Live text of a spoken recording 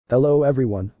Hello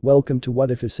everyone, welcome to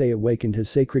What If Issei awakened his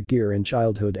sacred gear in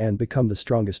childhood and become the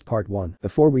strongest part 1.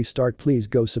 Before we start, please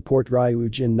go support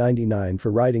Hyoudou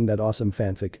for writing that awesome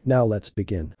fanfic. Now let's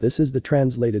begin. This is the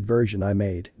translated version I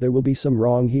made. There will be some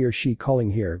wrong he or she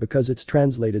calling here because it's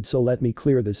translated, so let me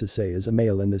clear this. Issei is a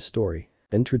male in this story.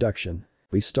 Introduction.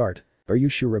 We start. Are you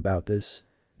sure about this?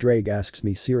 Drake asks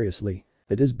me seriously.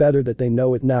 It is better that they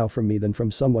know it now from me than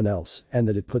from someone else, and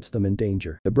that it puts them in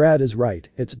danger. The brat is right,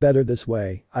 it's better this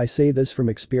way, I say this from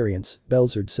experience,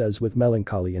 Belzard says with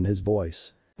melancholy in his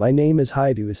voice. My name is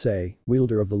Hyoudou Issei,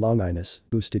 wielder of the Longinus,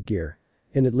 boosted gear.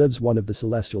 In it lives one of the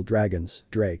celestial dragons,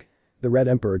 Drake. The Red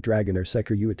Emperor Dragon or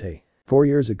Hyoudou. 4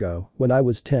 years ago, when I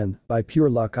was 10, by pure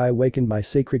luck I awakened my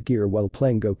sacred gear while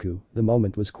playing Goku. The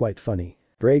moment was quite funny.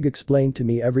 Drake explained to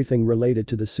me everything related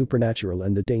to the supernatural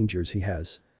and the dangers he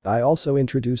has. I also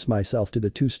introduce myself to the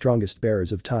two strongest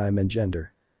bearers of time and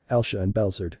gender. Elsha and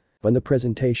Belzard. When the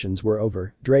presentations were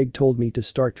over, Drake told me to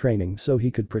start training so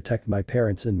he could protect my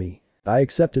parents and me. I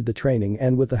accepted the training,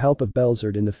 and with the help of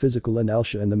Belzard in the physical and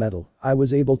Elsha in the mental, I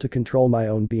was able to control my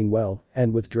own being well,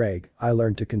 and with Drake, I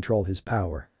learned to control his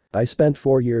power. I spent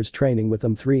 4 years training with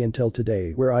them, 3 until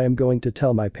today, where I am going to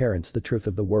tell my parents the truth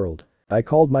of the world. I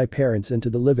called my parents into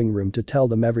the living room to tell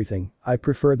them everything. I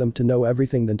prefer them to know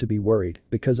everything than to be worried,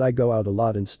 because I go out a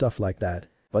lot and stuff like that.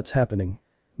 What's happening?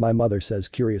 My mother says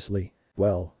curiously.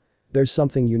 Well, there's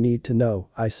something you need to know,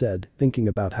 I said, thinking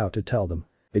about how to tell them.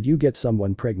 Did you get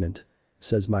someone pregnant?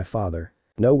 Says my father.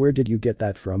 No, where did you get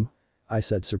that from? I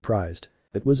said, surprised.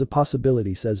 It was a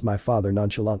possibility, says my father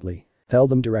nonchalantly. Tell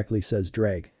them directly, says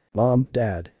Drake. Mom,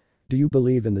 Dad. Do you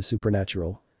believe in the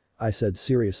supernatural? I said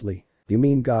seriously. You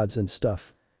mean gods and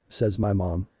stuff? Says my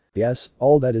mom. Yes,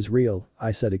 all that is real,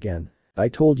 I said again. I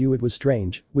told you it was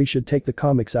strange, we should take the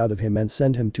comics out of him and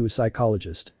send him to a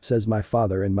psychologist, says my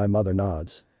father, and my mother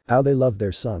nods. How they love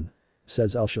their son.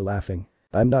 Says Elsha laughing.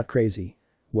 I'm not crazy.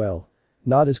 Well.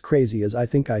 Not as crazy as I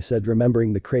think, I said,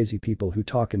 remembering the crazy people who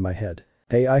talk in my head.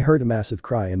 Hey, I heard a massive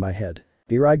cry in my head.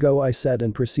 Here I go, I said,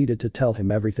 and proceeded to tell him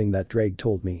everything that Drake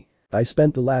told me. I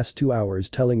spent the last 2 hours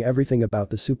telling everything about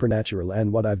the supernatural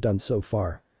and what I've done so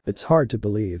far. It's hard to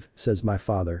believe, says my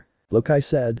father. Look, I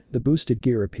said, the boosted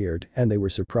gear appeared, and they were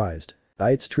surprised.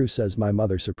 It's true, says my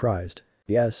mother, surprised.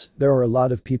 Yes, there are a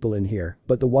lot of people in here,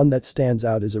 but the one that stands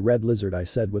out is a red lizard, I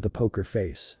said with a poker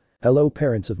face. Hello,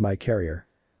 parents of my carrier.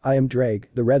 I am Drake,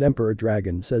 the Red Emperor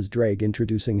Dragon, says Drake,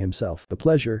 introducing himself. The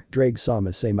pleasure, Drake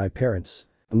Sama, say my parents.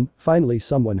 Finally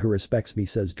someone who respects me,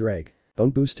 says Drake.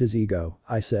 Don't boost his ego,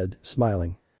 I said,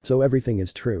 smiling. So everything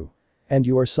is true. And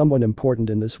you are someone important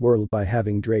in this world by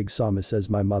having Drake Sama, says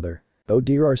my mother. Oh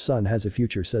dear, our son has a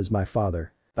future, says my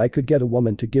father. I could get a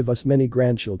woman to give us many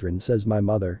grandchildren, says my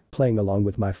mother, playing along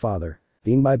with my father.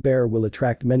 Being my bear will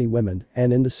attract many women,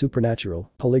 and in the supernatural,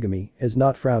 polygamy is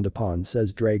not frowned upon,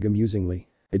 says Drake amusingly.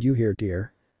 Did you hear,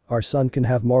 dear? Our son can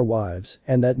have more wives,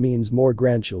 and that means more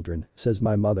grandchildren, says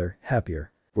my mother,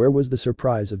 happier. Where was the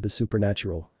surprise of the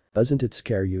supernatural? Doesn't it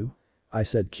scare you? I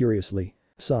said curiously.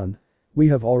 Son. We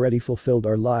have already fulfilled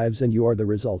our lives and you are the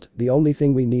result. The only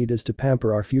thing we need is to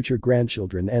pamper our future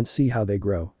grandchildren and see how they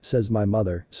grow, says my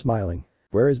mother, smiling.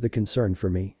 Where is the concern for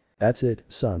me? That's it,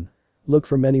 son. Look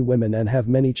for many women and have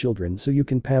many children so you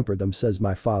can pamper them, says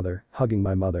my father, hugging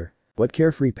my mother. What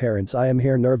carefree parents. I am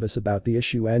here nervous about the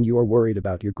issue and you are worried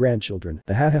about your grandchildren.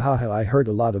 Ha ha ha ha, I heard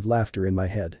a lot of laughter in my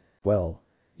head. Well.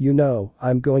 You know,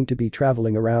 I'm going to be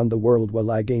traveling around the world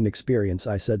while I gain experience,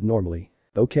 I said normally.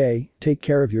 Okay, take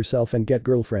care of yourself and get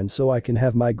girlfriends so I can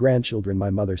have my grandchildren,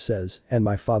 my mother says, and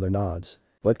my father nods.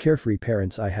 What carefree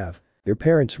parents I have. Your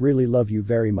parents really love you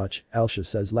very much, Elsha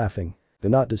says, laughing. Do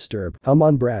not disturb. Come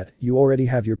on, brat, you already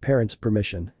have your parents'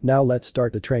 permission, now let's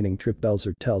start the training trip,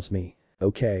 Belzard tells me.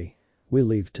 Okay. We'll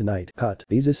leave tonight. Cut.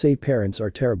 These Issei parents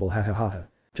are terrible, ha ha ha ha.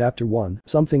 Chapter 1.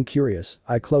 Something curious.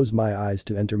 I close my eyes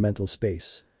to enter mental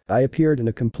space. I appeared in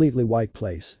a completely white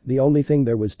place. The only thing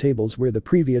there was tables where the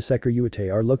previous Hyoudou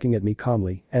are looking at me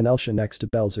calmly, and Elsha next to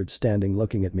Belzard standing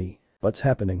looking at me. What's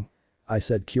happening? I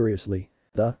said curiously.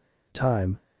 The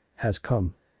time has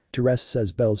come to rest,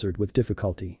 says Belzard with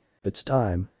difficulty. It's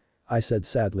time. I said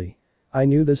sadly. I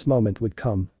knew this moment would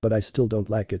come, but I still don't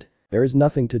like it. There is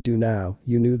nothing to do now,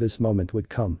 you knew this moment would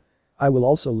come. I will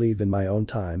also leave in my own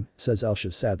time, says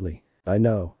Elsha sadly. I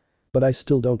know. But I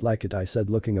still don't like it, I said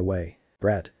looking away.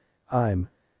 Brat. I'm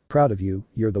proud of you,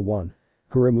 you're the one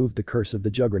who removed the curse of the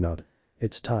Juggernaut.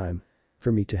 It's time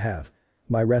for me to have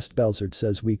my rest, Belzard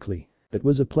says weakly. It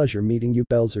was a pleasure meeting you,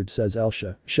 Belzard says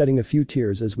Elsha, shedding a few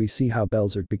tears as we see how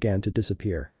Belzard began to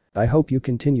disappear. I hope you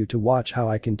continue to watch how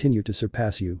I continue to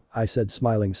surpass you, I said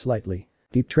smiling slightly.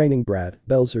 Keep training, Brad,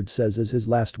 Belzard says as his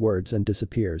last words and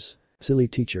disappears. Silly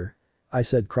teacher. I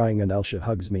said crying and Elsha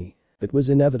hugs me. It was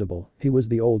inevitable, he was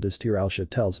the oldest here Elsha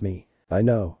tells me. I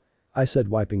know. I said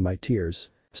wiping my tears.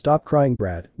 Stop crying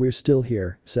brat, we're still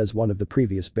here, says one of the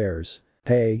previous bears.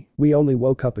 Hey, we only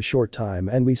woke up a short time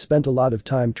and we spent a lot of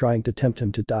time trying to tempt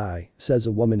him to die, says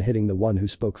a woman hitting the one who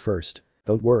spoke first.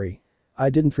 Don't worry. I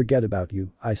didn't forget about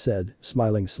you, I said,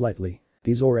 smiling slightly.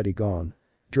 He's already gone.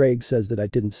 Drake says that I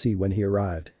didn't see when he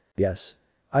arrived. Yes.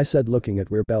 I said looking at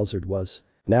where Belzard was.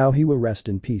 Now he will rest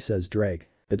in peace says Drake.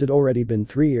 It had already been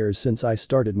 3 years since I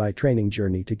started my training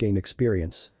journey to gain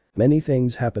experience. Many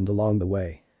things happened along the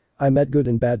way. I met good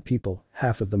and bad people,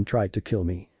 half of them tried to kill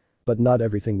me. But not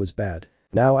everything was bad.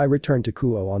 Now I return to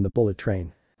Kuo on the bullet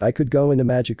train. I could go in a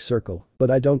magic circle,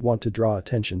 but I don't want to draw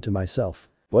attention to myself.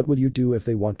 What will you do if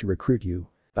they want to recruit you?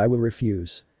 I will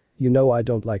refuse. You know I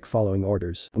don't like following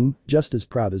orders. Just as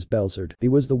proud as Belzard. He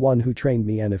was the one who trained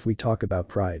me and if we talk about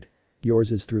pride.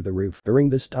 Yours is through the roof. During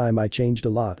this time I changed a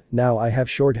lot, now I have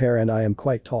short hair and I am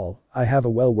quite tall, I have a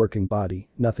well-working body,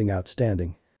 nothing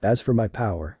outstanding. As for my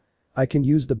power. I can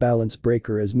use the balance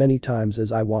breaker as many times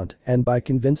as I want and by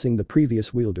convincing the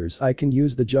previous wielders I can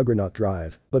use the juggernaut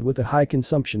drive, but with a high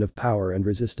consumption of power and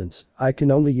resistance, I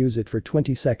can only use it for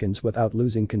 20 seconds without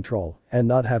losing control and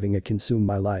not having it consume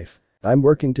my life. I'm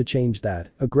working to change that,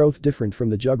 a growth different from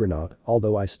the juggernaut,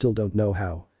 although I still don't know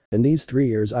how. In these 3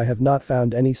 years I have not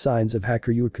found any signs of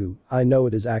Hakuryuku, I know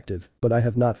it is active, but I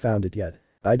have not found it yet.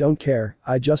 I don't care,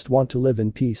 I just want to live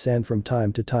in peace and from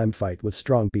time to time fight with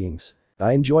strong beings.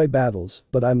 I enjoy battles,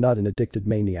 but I'm not an addicted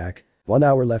maniac. 1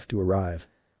 hour left to arrive.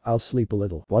 I'll sleep a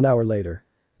little. 1 hour later.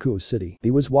 Kuo City.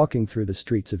 He was walking through the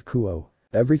streets of Kuo.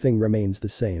 Everything remains the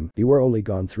same. You were only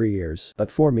gone 3 years, but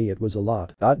for me it was a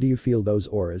lot. Do you feel those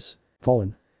auras?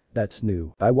 Fallen. That's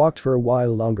new. I walked for a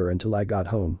while longer until I got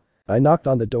home. I knocked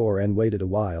on the door and waited a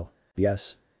while.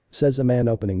 Yes. Says a man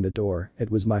opening the door,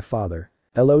 it was my father.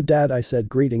 Hello dad I said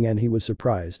greeting and he was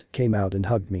surprised, came out and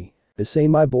hugged me. Issei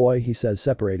my boy he says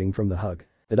separating from the hug.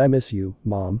 Did I miss you,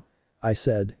 mom? I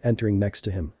said, entering next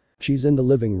to him. She's in the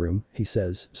living room, he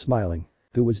says, smiling.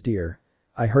 Who was dear?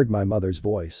 I heard my mother's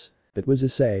voice. It was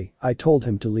Issei, I told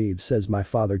him to leave says my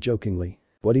father jokingly.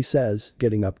 What he says,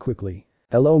 getting up quickly.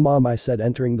 Hello mom I said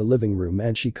entering the living room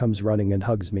and she comes running and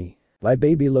hugs me. My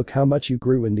baby look how much you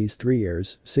grew in these 3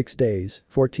 years, 6 days,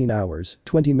 14 hours,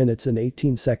 20 minutes and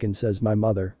 18 seconds says my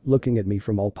mother, looking at me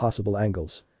from all possible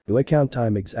angles. Do I count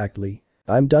time exactly?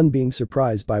 I'm done being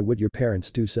surprised by what your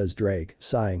parents do says Drake,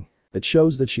 sighing. It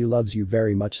shows that she loves you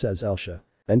very much says Elsha.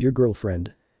 And your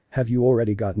girlfriend? Have you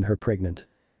already gotten her pregnant?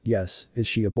 Yes, is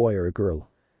she a boy or a girl?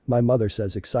 My mother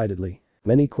says excitedly.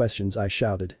 Many questions I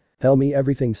shouted. Tell me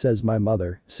everything says my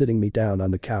mother, sitting me down on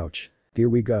the couch. Here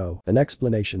we go, an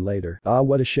explanation later.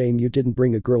 What a shame you didn't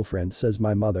bring a girlfriend says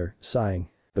my mother, sighing.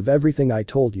 Of everything I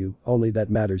told you, only that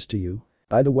matters to you.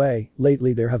 By the way,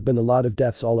 lately there have been a lot of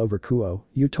deaths all over Kuo,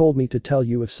 you told me to tell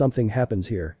you if something happens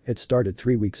here, it started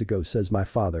 3 weeks ago says my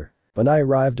father. When I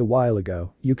arrived a while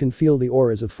ago, you can feel the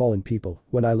auras of fallen people,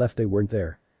 when I left they weren't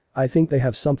there. I think they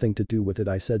have something to do with it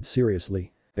I said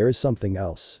seriously. There is something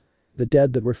else. The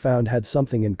dead that were found had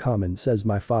something in common says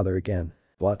my father again.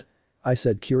 What? I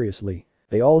said curiously.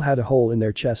 They all had a hole in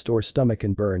their chest or stomach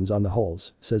and burns on the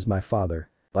holes, says my father.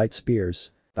 Light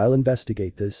spears. I'll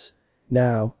investigate this.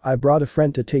 Now, I brought a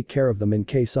friend to take care of them in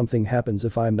case something happens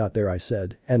if I'm not there I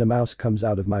said, and a mouse comes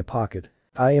out of my pocket.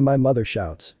 I and my mother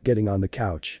shouts, getting on the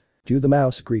couch. The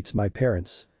mouse greets my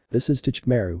parents. This is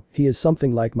Tynged, he is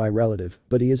something like my relative,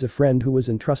 but he is a friend who was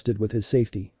entrusted with his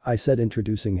safety, I said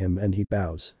introducing him and he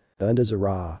bows. And as a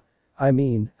rah. I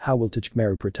mean, how will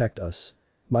Tynged protect us?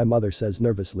 My mother says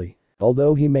nervously.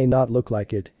 Although he may not look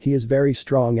like it, he is very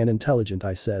strong and intelligent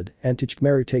I said, and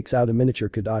Tynged takes out a miniature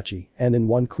Kodachi and in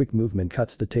one quick movement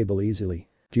cuts the table easily.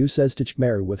 Ju says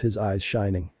Tynged with his eyes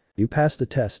shining. You passed the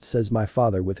test says my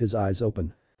father with his eyes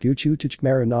open.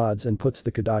 Tynged nods and puts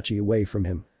the Kodachi away from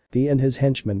him. He and his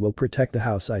henchmen will protect the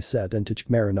house I said and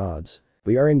Tynged nods.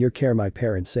 We are in your care my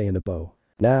parents say in a bow.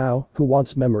 Now, who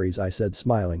wants memories I said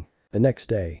smiling. The next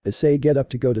day, Issei get up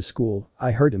to go to school,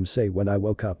 I heard him say when I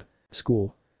woke up.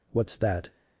 School? What's that?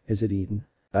 Is it Eden?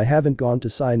 I haven't gone to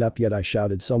sign up yet I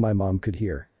shouted so my mom could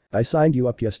hear. I signed you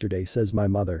up yesterday says my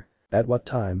mother. At what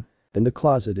time? In the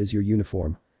closet is your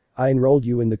uniform. I enrolled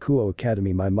you in the Kuo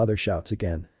Academy my mother shouts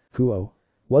again. Kuo?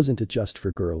 Wasn't it just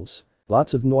for girls?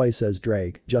 Lots of noise says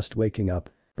Drake, just waking up.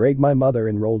 Drake my mother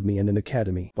enrolled me in an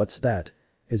academy. What's that?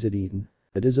 Is it Eden?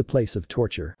 It is a place of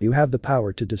torture. You have the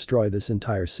power to destroy this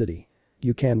entire city.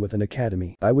 You can with an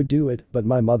academy. I would do it, but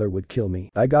my mother would kill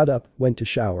me. I got up, went to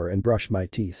shower and brushed my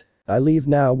teeth. I leave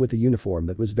now with a uniform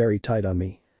that was very tight on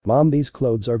me. Mom these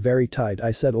clothes are very tight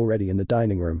I said already in the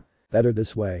dining room. Better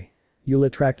this way. You'll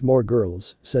attract more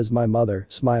girls, says my mother,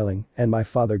 smiling, and my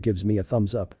father gives me a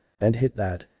thumbs up. And hit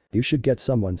that. You should get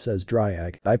someone, says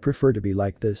Dryag. I prefer to be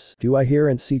like this. Do I hear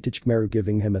and see Tchmeru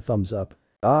giving him a thumbs up?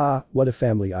 Ah, what a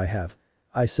family I have.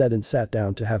 I said and sat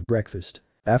down to have breakfast.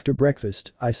 After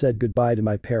breakfast, I said goodbye to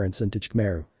my parents and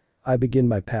Tchmeru. I begin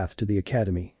my path to the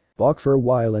academy. Walk for a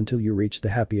while until you reach the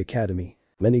happy academy.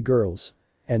 Many girls.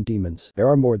 And demons. There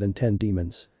are more than 10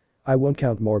 demons. I won't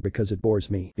count more because it bores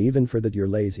me. Even for that you're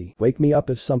lazy. Wake me up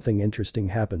if something interesting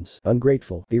happens.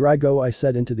 Ungrateful. Here I go, I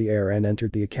said into the air and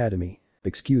entered the academy.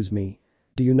 Excuse me.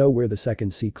 Do you know where the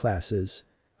second C class is?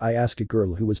 I asked a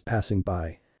girl who was passing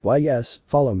by. Why yes,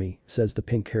 follow me, says the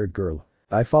pink-haired girl.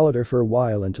 I followed her for a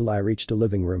while until I reached a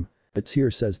living room. It's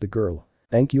here, says the girl.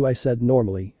 Thank you, I said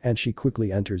normally, and she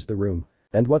quickly enters the room.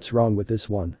 And what's wrong with this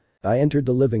one? I entered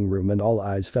the living room and all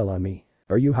eyes fell on me.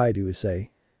 Are you Hyoudou Issei?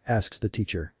 Asks the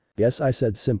teacher. Yes, I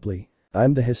said simply.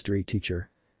 I'm the history teacher.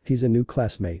 He's a new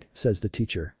classmate, says the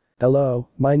teacher. Hello,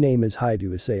 my name is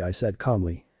Hyoudou Issei, I said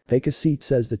calmly. Take a seat,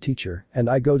 says the teacher, and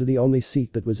I go to the only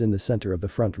seat that was in the center of the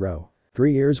front row.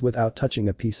 3 years without touching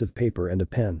a piece of paper and a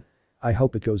pen. I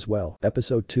hope it goes well.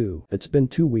 Episode 2. It's been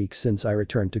 2 weeks since I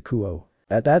returned to Kuo.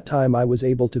 At that time I was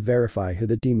able to verify who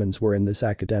the demons were in this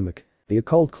academic. The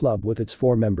occult club with its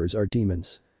 4 members are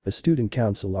demons. The student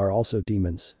council are also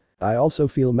demons. I also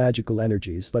feel magical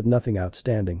energies but nothing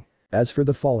outstanding. As for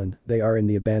the fallen, they are in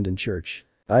the abandoned church.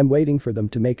 I'm waiting for them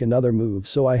to make another move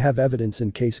so I have evidence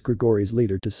in case Grigori's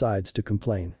leader decides to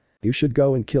complain. You should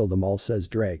go and kill them all, says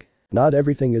Dreg. Not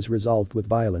everything is resolved with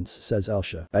violence, says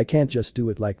Elsha. I can't just do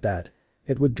it like that.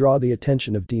 It would draw the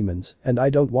attention of demons and I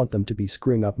don't want them to be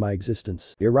screwing up my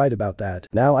existence. You're right about that.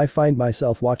 Now I find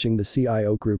myself watching the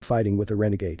CIO group fighting with a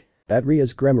renegade. That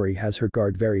Ria's Gremory has her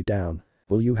guard very down.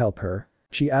 Will you help her?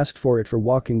 She asked for it for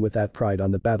walking with that pride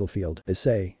on the battlefield.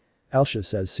 Issei. Elsha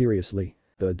says seriously.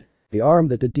 Good. The arm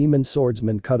that the demon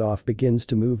swordsman cut off begins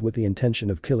to move with the intention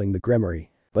of killing the Gremory.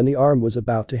 When the arm was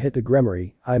about to hit the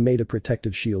Gremory, I made a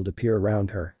protective shield appear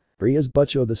around her. Ria's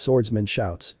Butcho the swordsman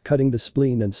shouts, cutting the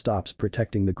spleen and stops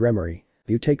protecting the Gremory.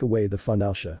 You take away the fun,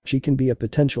 Elsha. She can be a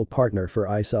potential partner for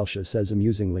Ice, Elsha says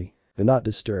amusingly. Do not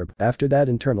disturb. After that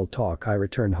internal talk I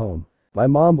return home. My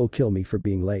mom will kill me for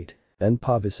being late. Then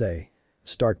Pav Issei.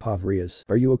 Start Pav Rias.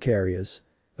 Are you okay, Rias?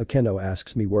 Akeno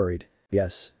asks me worried.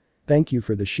 Yes. Thank you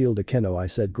for the shield, Akeno, I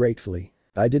said gratefully.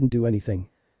 I didn't do anything.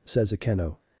 Says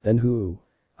Akeno. Then who?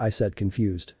 I said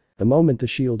confused. The moment the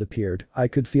shield appeared, I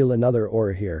could feel another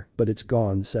aura here, but it's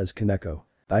gone, says Kaneko.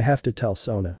 I have to tell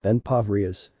Sona. Then Pav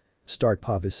Rias. Start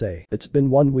Pav Issei. It's been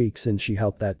 1 week since she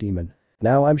helped that demon.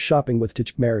 Now I'm shopping with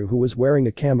Tchmeru, who was wearing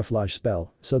a camouflage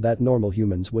spell so that normal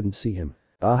humans wouldn't see him.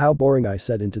 Ah, how boring, I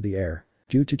said into the air.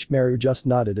 Tchmeru just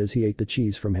nodded as he ate the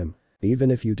cheese from him. Even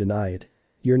if you deny it.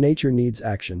 Your nature needs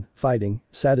action, fighting,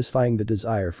 satisfying the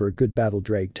desire for a good battle,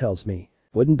 Drake tells me.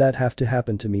 Wouldn't that have to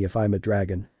happen to me if I'm a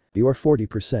dragon? You are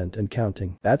 40% and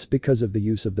counting. That's because of the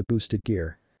use of the boosted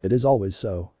gear. It is always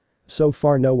so. So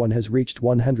far no one has reached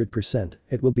 100%,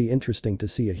 it will be interesting to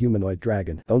see a humanoid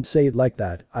dragon. Don't say it like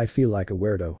that, I feel like a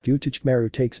weirdo. Tchmeru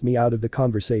takes me out of the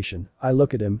conversation, I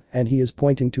look at him and he is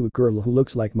pointing to a girl who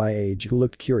looks like my age who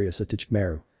looked curious at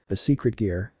Tchmeru. A secret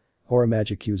gear? Or a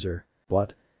magic user?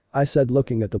 What? I said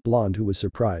looking at the blonde who was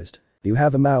surprised. You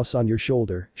have a mouse on your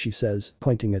shoulder, she says,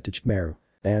 pointing at Tchmeru.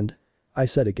 And? I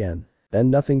said again. Then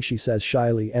nothing, she says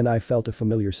shyly, and I felt a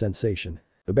familiar sensation.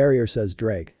 The barrier, says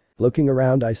Dreg. Looking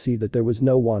around I see that there was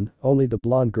no one, only the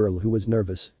blonde girl who was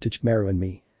nervous, Tchmeru and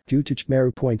me.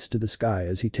 Tchmeru points to the sky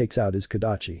as he takes out his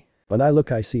Kodachi. When I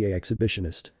look I see a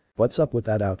exhibitionist. What's up with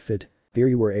that outfit? Here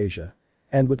you were, Asia.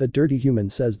 And with a dirty human,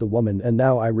 says the woman, and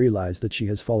now I realize that she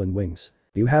has fallen wings.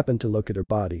 You happen to look at her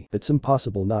body. It's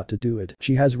impossible not to do it.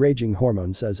 She has raging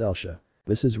hormones, says Elsha.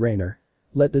 This is Rainer.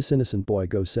 Let this innocent boy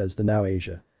go, says the now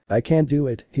Asia. I can't do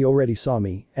it, he already saw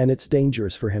me, and it's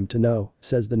dangerous for him to know,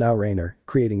 says the now Rainer,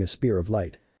 creating a spear of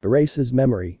light. Erase his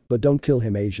memory, but don't kill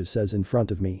him, Asia says in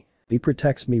front of me. He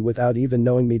protects me without even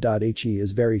knowing me. He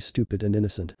is very stupid and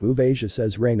innocent. Move, Asia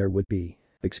says Rainer would be.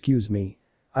 Excuse me.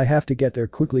 I have to get there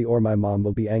quickly or my mom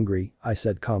will be angry, I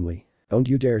said calmly. Don't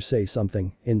you dare say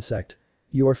something, insect.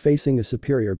 You are facing a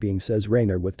superior being, says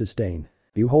Rainer with disdain.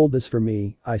 You hold this for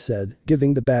me, I said,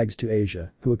 giving the bags to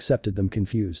Asia, who accepted them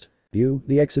confused. You,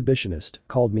 the exhibitionist,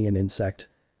 called me an insect?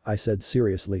 I said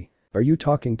seriously. Are you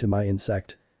talking to my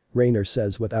insect? Rainer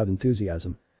says without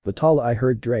enthusiasm. Batala, I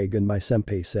heard Dreg and my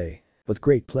senpai say. With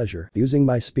great pleasure. Using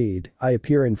my speed, I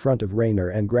appear in front of Rainer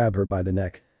and grab her by the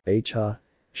neck. Huh?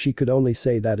 She could only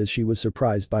say that as she was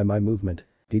surprised by my movement.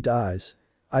 He dies.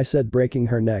 I said, breaking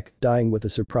her neck, dying with a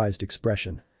surprised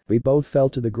expression. We both fell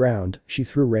to the ground, she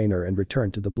threw Rainer and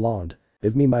returned to the blonde.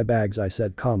 "Give me my bags," I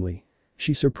said calmly.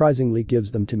 She surprisingly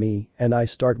gives them to me, and I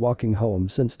start walking home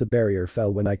since the barrier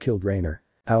fell when I killed Rainer.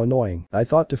 How annoying. I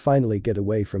thought to finally get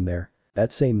away from there.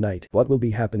 That same night, what will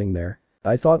be happening there?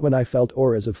 I thought when I felt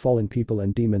auras of fallen people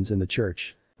and demons in the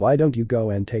church. Why don't you go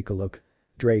and take a look?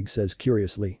 Drake says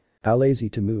curiously. How lazy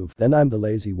to move. Then I'm the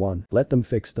lazy one. Let them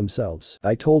fix themselves.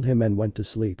 I told him and went to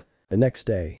sleep. The next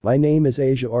day. My name is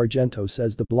Asia Argento,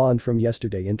 says the blonde from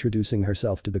yesterday, introducing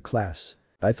herself to the class.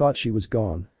 I thought she was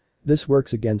gone. This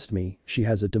works against me, she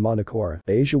has a demonic aura.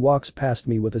 Asia walks past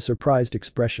me with a surprised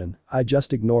expression. I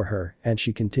just ignore her and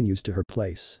she continues to her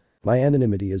place. My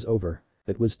anonymity is over.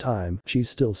 It was time. She's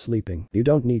still sleeping. You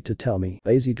don't need to tell me.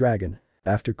 Lazy dragon.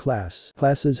 After class.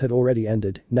 Classes had already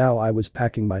ended, now I was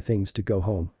packing my things to go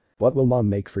home. What will mom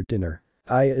make for dinner?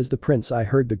 Aya is the prince, I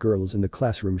heard the girls in the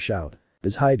classroom shout.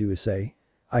 Is Hyoudou Issei?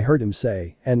 I heard him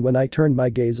say, and when I turned my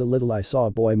gaze a little I saw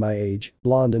a boy my age,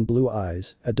 blonde and blue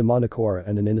eyes, a demonic aura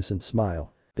and an innocent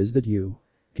smile. Is that you?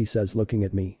 He says looking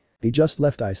at me. He just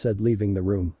left, I said, leaving the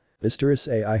room. Mr.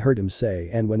 Issei, I heard him say,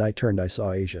 and when I turned I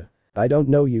saw Asia. I don't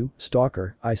know you,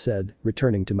 stalker, I said,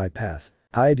 returning to my path.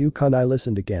 Hyoudou-kun, I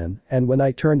listened again, and when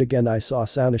I turned again I saw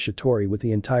Sauna Shitori with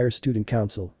the entire student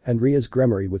council and Ria's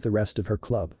Gremory with the rest of her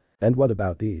club. And what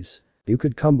about these? You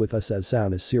could come with us, says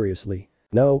Sauna seriously.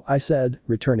 No, I said,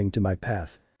 returning to my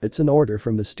path. It's an order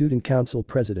from the student council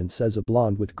president, says a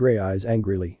blonde with grey eyes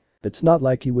angrily. It's not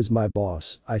like he was my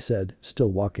boss, I said,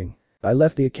 still walking. I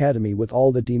left the academy with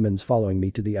all the demons following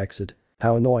me to the exit.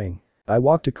 How annoying. I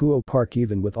walked to Kuo Park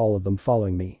even with all of them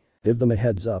following me. Give them a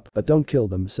heads up, but don't kill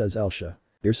them, says Elsha.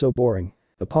 You're so boring.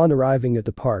 Upon arriving at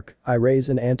the park, I raise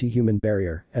an anti-human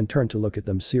barrier and turn to look at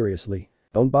them seriously.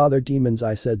 Don't bother demons,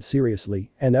 I said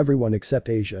seriously, and everyone except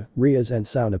Asia, Riaz and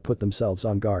Sauna put themselves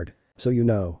on guard. So you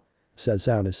know. Says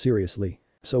Sauna seriously.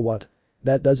 So what?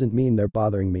 That doesn't mean they're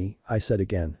bothering me, I said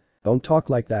again. Don't talk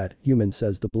like that, human,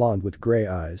 says the blonde with grey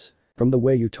eyes. From the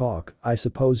way you talk, I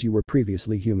suppose you were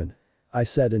previously human. I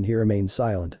said, and he remained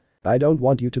silent. I don't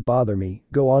want you to bother me,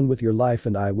 go on with your life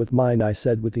and I with mine, I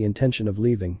said with the intention of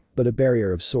leaving, but a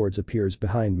barrier of swords appears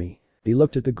behind me. He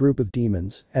looked at the group of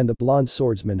demons, and the blonde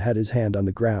swordsman had his hand on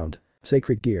the ground.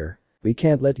 Sacred gear. We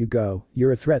can't let you go,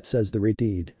 you're a threat, says the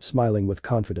Redeed, smiling with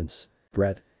confidence.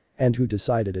 Threat? And who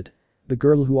decided it? The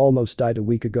girl who almost died a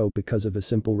week ago because of a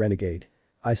simple renegade.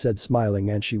 I said smiling,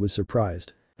 and she was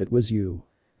surprised. It was you.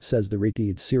 Says the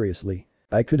Redeed seriously.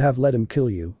 I could have let him kill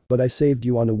you, but I saved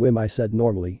you on a whim, I said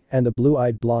normally, and the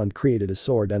blue-eyed blonde created a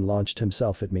sword and launched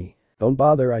himself at me. Don't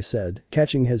bother, I said,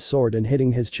 catching his sword and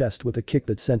hitting his chest with a kick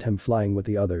that sent him flying with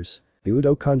the others.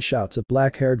 Hyoudou-kun, shouts a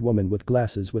black-haired woman with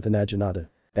glasses with an ajanata.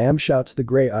 Damn, shouts the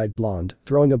grey-eyed blonde,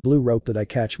 throwing a blue rope that I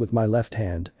catch with my left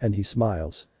hand, and he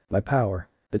smiles. My power.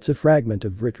 It's a fragment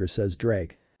of Vritra, says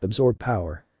Drake. Absorb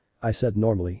power. I said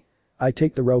normally. I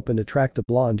take the rope and attract the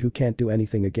blonde who can't do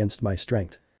anything against my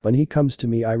strength. When he comes to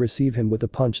me I receive him with a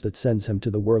punch that sends him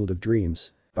to the world of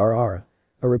dreams. Ara.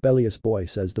 A rebellious boy,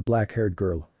 says the black-haired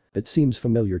girl. It seems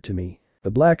familiar to me.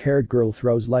 The black-haired girl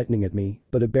throws lightning at me,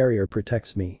 but a barrier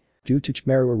protects me.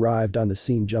 Jutachmeru arrived on the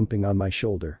scene jumping on my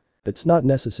shoulder. It's not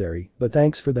necessary, but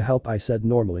thanks for the help, I said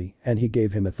normally, and he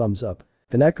gave him a thumbs up.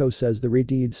 Kaneko, says the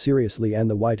Redeed seriously, and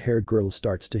the white-haired girl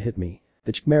starts to hit me.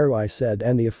 Ichmeru, I said,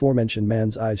 and the aforementioned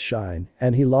man's eyes shine,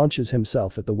 and he launches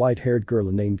himself at the white-haired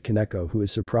girl named Kaneko, who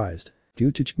is surprised.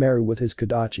 Jutachmeru with his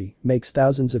Kodachi makes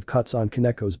thousands of cuts on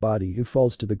Kaneko's body, who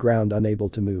falls to the ground unable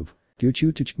to move.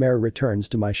 Jutachmeru returns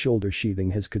to my shoulder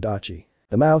sheathing his Kodachi.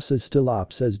 The mouse is still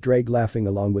up, says Drake laughing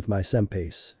along with my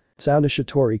senpais. Sauna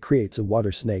Shitori creates a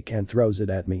water snake and throws it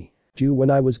at me.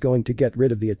 When I was going to get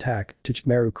rid of the attack,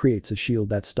 Tachmeru creates a shield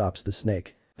that stops the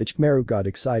snake. Tachmeru got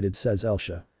excited, says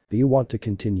Elsha. Do you want to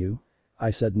continue?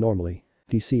 I said normally.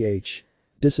 DCH.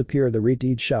 Disappear, the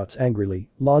Redeed shouts angrily,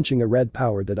 launching a red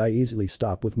power that I easily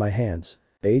stop with my hands.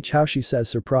 How, she says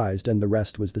surprised, and the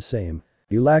rest was the same.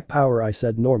 You lack power, I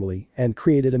said normally, and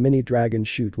created a mini dragon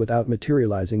shoot without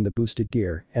materializing the boosted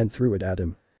gear and threw it at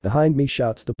him. Behind me,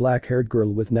 shouts the black-haired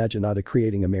girl with Naginata,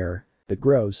 creating a mirror. It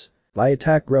grows. My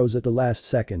attack grows at the last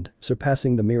second,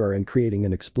 surpassing the mirror and creating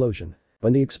an explosion.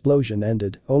 When the explosion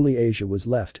ended, only Asia was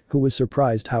left, who was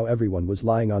surprised how everyone was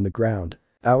lying on the ground.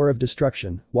 Hour of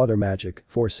destruction, water magic,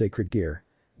 4 sacred gear.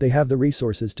 They have the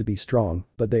resources to be strong,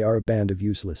 but they are a band of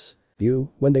useless.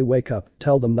 When they wake up,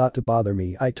 tell them not to bother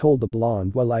me, I told the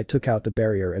blonde while I took out the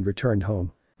barrier and returned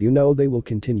home. You know they will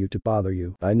continue to bother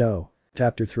you. I know.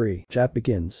 Chapter 3. Chat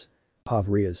begins.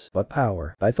 Pavrias. What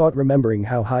power? I thought, remembering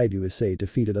how Hyoudou Issei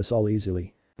defeated us all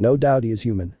easily. No doubt he is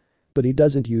human. But he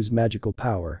doesn't use magical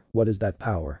power. What is that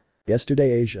power?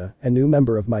 Yesterday Asia, a new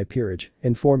member of my peerage,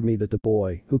 informed me that the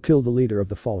boy who killed the leader of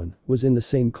the Fallen was in the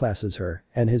same class as her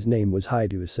and his name was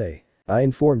Hyoudou Issei. I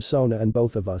informed Sona and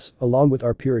both of us, along with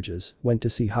our peerages, went to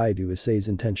see Hyoudou Issei's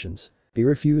intentions. He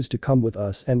refused to come with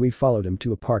us and we followed him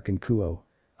to a park in Kuo.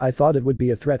 I thought it would be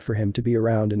a threat for him to be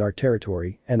around in our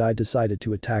territory and I decided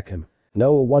to attack him.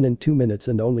 No, 1 in 2 minutes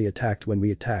and only attacked when we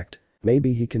attacked.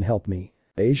 Maybe he can help me.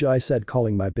 Asia, I said,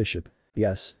 calling my bishop.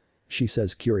 Yes. She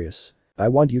says, curious. I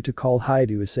want you to call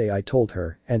Hyoudou Issei, I told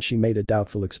her and she made a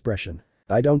doubtful expression.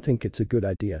 I don't think it's a good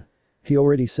idea. He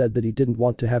already said that he didn't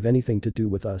want to have anything to do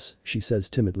with us, she says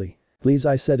timidly. Please,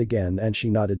 I said again and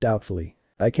she nodded doubtfully.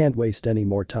 I can't waste any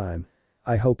more time.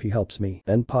 I hope he helps me.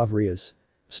 Then Pavrias.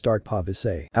 Start Pav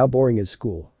Issei. How boring is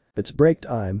school? It's break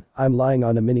time, I'm lying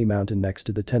on a mini mountain next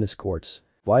to the tennis courts.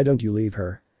 Why don't you leave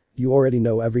her? You already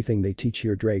know everything they teach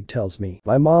here, Drake tells me.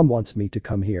 My mom wants me to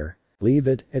come here. Leave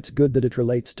it, it's good that it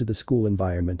relates to the school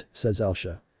environment, says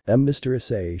Elsha. Mr.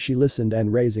 Issei, she listened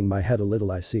and raising my head a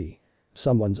little, I see.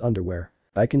 Someone's underwear.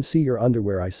 I can see your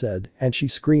underwear, I said, and she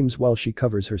screams while she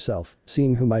covers herself,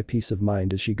 seeing who my peace of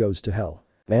mind as she goes to hell.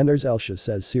 Anders, Elsha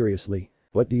says seriously.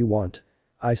 What do you want?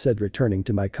 I said, returning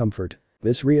to my comfort.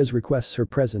 Miss Riaz requests her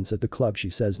presence at the club, she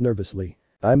says nervously.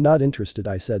 I'm not interested,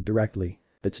 I said directly.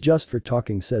 It's just for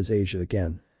talking, says Asia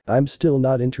again. I'm still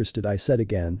not interested, I said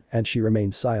again, and she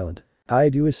remained silent.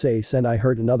 Hyoudou Issei said. I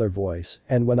heard another voice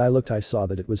and when I looked I saw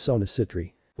that it was Sona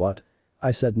Sitri. What?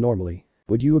 I said normally.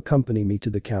 Would you accompany me to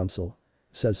the council?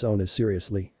 Says Sona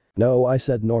seriously. No, I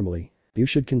said normally. You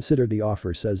should consider the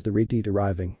offer, says the Redite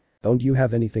arriving. Don't you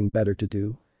have anything better to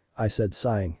do? I said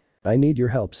sighing. I need your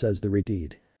help, says the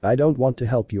Redite. I don't want to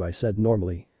help you, I said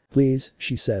normally. Please,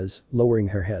 she says, lowering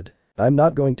her head. I'm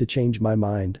not going to change my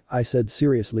mind, I said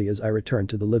seriously as I returned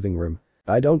to the living room.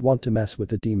 I don't want to mess with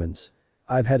the demons.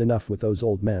 I've had enough with those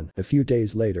old men. A few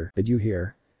days later, did you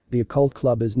hear? The occult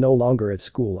club is no longer at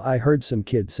school, I heard some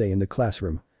kid say in the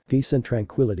classroom. Peace and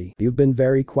tranquility. You've been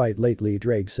very quiet lately,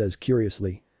 Drake says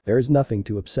curiously. There is nothing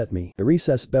to upset me. The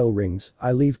recess bell rings,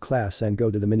 I leave class and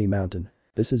go to the mini mountain.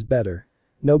 This is better.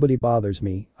 Nobody bothers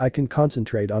me, I can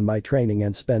concentrate on my training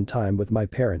and spend time with my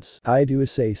parents. Hyoudou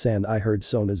Issei-san, I heard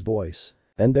Sona's voice.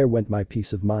 And there went my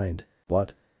peace of mind.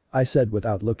 What? I said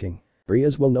without looking.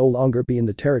 Riaz will no longer be in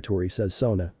the territory, says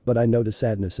Sona, but I notice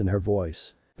sadness in her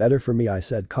voice. Better for me, I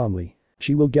said calmly.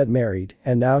 She will get married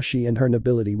and now she and her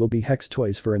nobility will be hex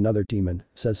toys for another demon,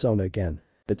 says Sona again.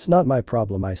 It's not my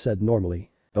problem, I said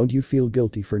normally. Don't you feel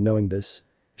guilty for knowing this?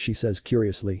 She says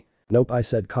curiously. Nope, I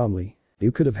said calmly.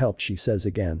 You could have helped, she says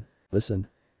again. Listen.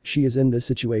 She is in this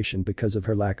situation because of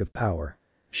her lack of power.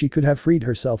 She could have freed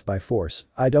herself by force.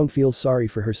 I don't feel sorry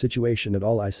for her situation at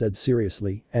all, I said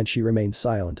seriously, and she remained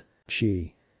silent.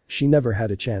 She never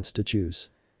had a chance to choose.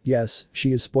 Yes,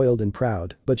 she is spoiled and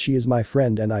proud, but she is my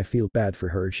friend and I feel bad for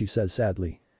her, she says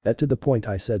sadly. That to the point,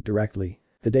 I said directly.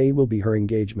 Today will be her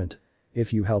engagement.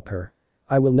 If you help her.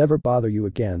 I will never bother you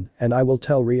again and I will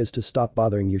tell Riaz to stop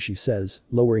bothering you, she says,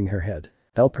 lowering her head.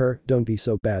 Help her, don't be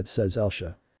so bad, says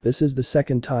Elsha. This is the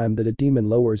second time that a demon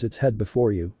lowers its head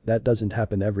before you, that doesn't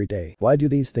happen every day. Why do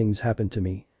these things happen to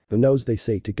me? Who knows, they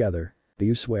say together. Do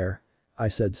you swear? I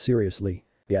said seriously.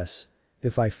 Yes.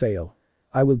 If I fail.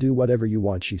 I will do whatever you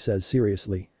want, she says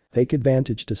seriously. Take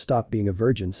advantage to stop being a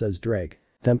virgin, says Dreg.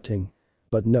 Tempting.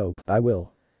 But nope, I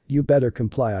will. You better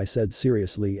comply, I said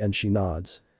seriously, and she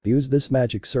nods. Use this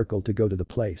magic circle to go to the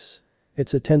place.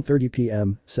 It's at 10:30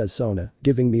 p.m, says Sona,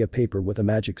 giving me a paper with a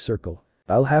magic circle.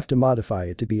 I'll have to modify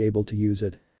it to be able to use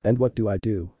it. And what do?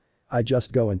 I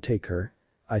just go and take her?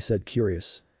 I said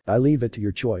curious. I leave it to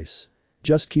your choice.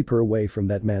 Just keep her away from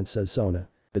that man, says Sona.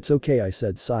 It's okay, I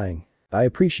said sighing. I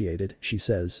appreciate it, she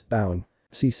says, bowing.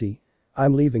 Cece.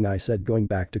 I'm leaving, I said, going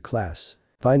back to class.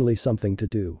 Finally something to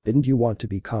do. Didn't you want to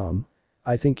be calm?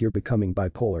 I think you're becoming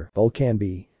bipolar. All can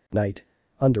be. Night.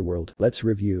 Underworld. Let's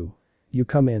review. You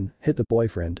come in, hit the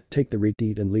boyfriend, take the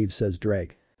redeed and leave, says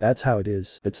Dreg. That's how it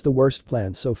is. It's the worst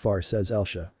plan so far, says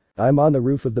Elsha. I'm on the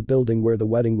roof of the building where the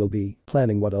wedding will be,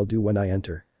 planning what I'll do when I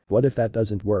enter. What if that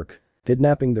doesn't work?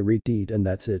 Kidnapping the redeed and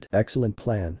that's it. Excellent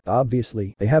plan.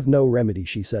 Obviously, they have no remedy,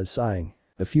 she says sighing.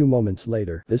 A few moments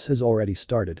later, this has already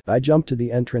started. I jump to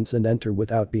the entrance and enter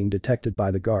without being detected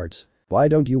by the guards. Why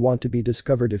don't you want to be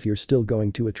discovered if you're still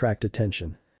going to attract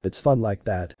attention? It's fun like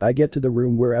that. I get to the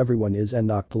room where everyone is and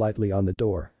knock politely on the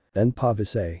door. Then Pav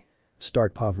Issei.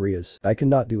 Start Pav Riaz. I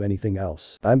cannot do anything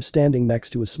else. I'm standing next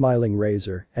to a smiling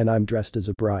Razor and I'm dressed as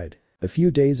a bride. A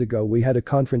few days ago we had a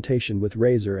confrontation with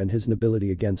Razor and his nobility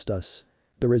against us.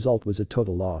 The result was a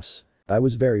total loss. I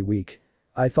was very weak.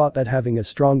 I thought that having a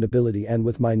strong nobility and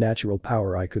with my natural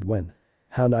power I could win.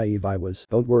 How naive I was.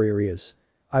 Don't worry, Riaz.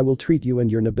 I will treat you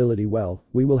and your nobility well,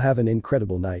 we will have an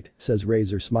incredible night, says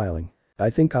Razor smiling. I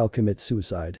think I'll commit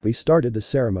suicide. We started the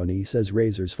ceremony, says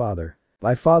Razor's father.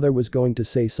 My father was going to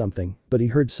say something, but he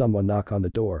heard someone knock on the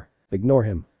door. Ignore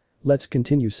him. Let's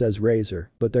continue, says Razor,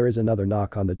 but there is another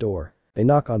knock on the door. They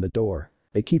knock on the door.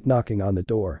 They keep knocking on the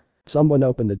door. Someone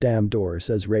open the damn door,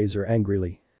 says Razor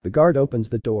angrily. The guard opens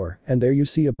the door, and there you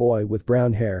see a boy with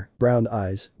brown hair, brown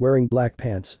eyes, wearing black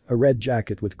pants, a red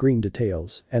jacket with green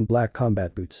details, and black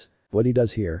combat boots. What he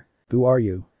does here? Who are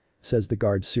you? Says the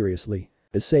guard seriously.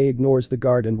 Issei ignores the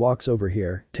guard and walks over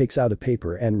here, takes out a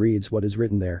paper and reads what is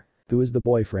written there. Who is the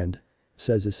boyfriend?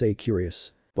 Says Issei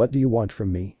curious. What do you want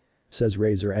from me? Says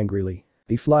Razor angrily.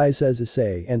 He flies, says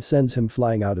Issei, and sends him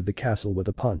flying out of the castle with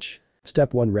a punch.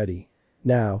 Step 1 ready.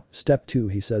 Now, step 2,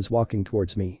 he says, walking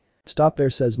towards me. Stop there,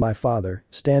 says my father,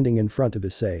 standing in front of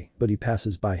Issei, but he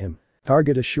passes by him.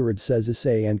 Target assured, says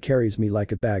Issei, and carries me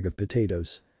like a bag of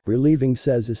potatoes. We're leaving,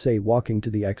 says Issei, walking to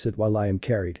the exit while I am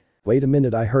carried. Wait a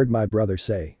minute, I heard my brother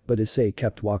say, but Issei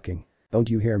kept walking. Don't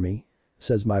you hear me?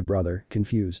 Says my brother,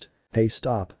 confused. Hey,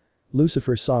 stop.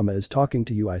 Lucifer Sama is talking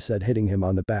to you, I said, hitting him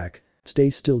on the back. Stay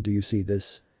still, do you see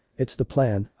this? It's the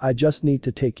plan, I just need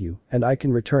to take you, and I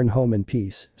can return home in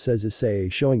peace, says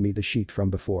Issei, showing me the sheet from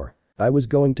before. I was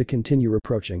going to continue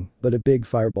approaching, but a big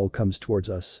fireball comes towards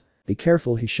us. Be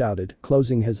careful, he shouted,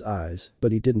 closing his eyes,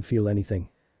 but he didn't feel anything.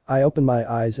 I open my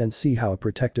eyes and see how a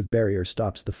protective barrier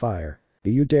stops the fire. Do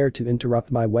you dare to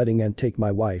interrupt my wedding and take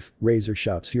my wife? Razor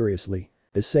shouts furiously.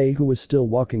 Issei, who was still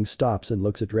walking, stops and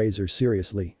looks at Razor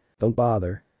seriously. Don't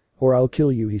bother. Or I'll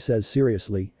kill you, he says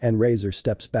seriously, and Razor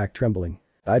steps back trembling.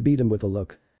 I beat him with a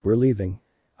look. We're leaving.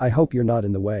 I hope you're not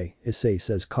in the way, Issei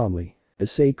says calmly.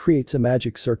 Issei creates a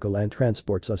magic circle and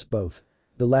transports us both.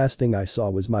 The last thing I saw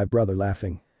was my brother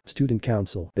laughing. Student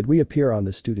council. Did we appear on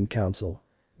the student council?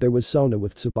 There was Sona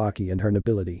with Tsubaki and her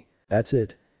nobility. That's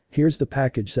it. Here's the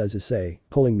package, says Issei,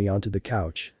 pulling me onto the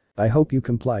couch. I hope you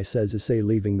comply, says Issei,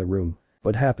 leaving the room.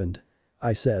 What happened?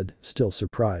 I said, still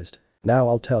surprised. Now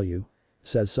I'll tell you.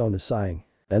 Says Sona sighing.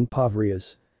 Then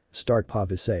Pavrias. Start,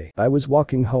 Issei. I was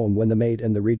walking home when the maid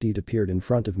and the redeed appeared in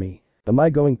front of me. Am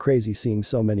I going crazy seeing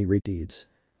so many redeeds?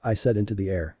 I said into the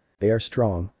air. They are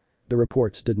strong. The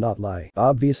reports did not lie.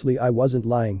 Obviously I wasn't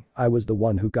lying, I was the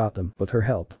one who got them, with her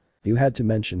help. You had to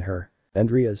mention her.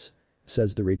 Andreas.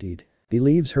 Says the redeed. He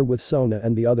leaves her with Sona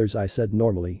and the others, I said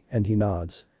normally, and he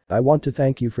nods. I want to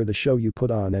thank you for the show you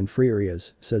put on and free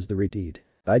areas, says the redeed.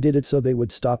 I did it so they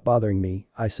would stop bothering me,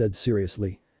 I said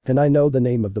seriously. And I know the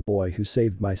name of the boy who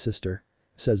saved my sister.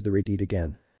 Says the redeed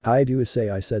again. Hyoudou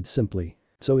Issei, I said simply.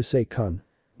 So Issei-kun.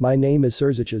 My name is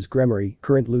Surzich's Gremory,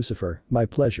 current Lucifer, my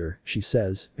pleasure, she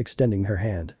says, extending her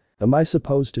hand. Am I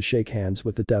supposed to shake hands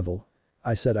with the devil?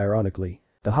 I said ironically.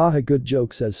 Haha, good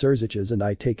joke, says Surzich's, and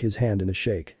I take his hand in a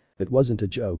shake. It wasn't a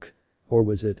joke. Or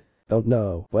was it? Don't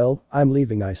know. Well, I'm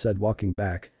leaving, I said, walking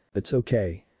back. It's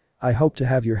okay. I hope to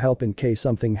have your help in case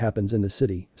something happens in the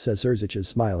city, says Surzich's,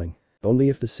 smiling. Only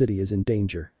if the city is in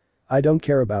danger. I don't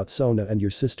care about Sona and your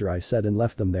sister, I said, and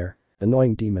left them there.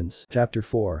 Annoying demons. Chapter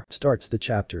 4 starts the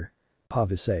chapter.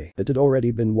 Issei. It had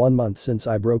already been 1 month since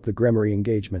I broke the Gremory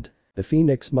engagement. The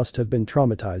Phoenix must have been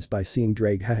traumatized by seeing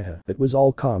Drake, haha. It was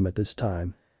all calm at this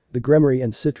time. The Gremory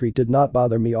and Citri did not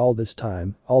bother me all this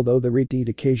time, although the redeed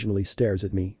occasionally stares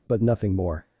at me, but nothing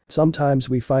more. Sometimes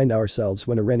we find ourselves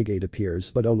when a renegade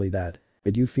appears, but only that.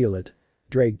 Did you feel it?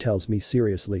 Drake tells me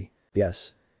seriously.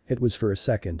 Yes. It was for a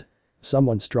second.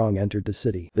 Someone strong entered the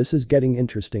city. This is getting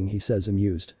interesting, he says,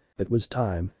 amused. It was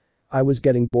time. I was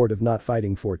getting bored of not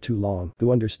fighting for too long.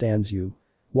 Who understands you?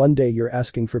 One day you're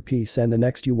asking for peace and the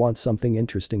next you want something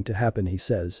interesting to happen, he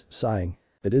says, sighing.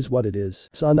 It is what it is.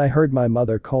 Son, I heard my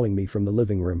mother calling me from the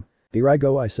living room. Here I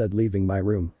go, I said, leaving my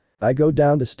room. I go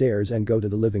down the stairs and go to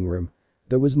the living room.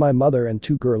 There was my mother and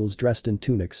 2 girls dressed in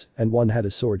tunics, and one had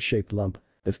a sword-shaped lump.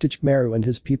 If Tichmaru and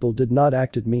his people did not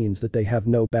act, it means that they have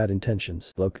no bad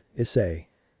intentions. Look, Issei.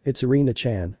 It's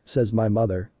Irina-chan, says my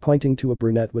mother, pointing to a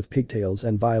brunette with pigtails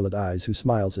and violet eyes who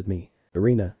smiles at me.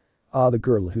 Irina. Ah, the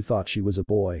girl who thought she was a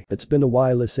boy. It's been a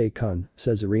while, Issei-kun,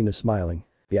 says Irina, smiling.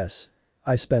 Yes.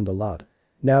 I spend a lot.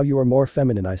 Now you are more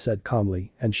feminine, I said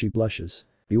calmly, and she blushes.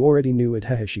 You already knew it,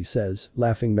 hehe, she says,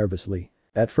 laughing nervously.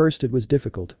 At first it was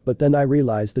difficult, but then I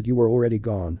realized that you were already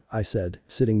gone, I said,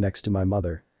 sitting next to my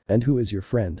mother. And who is your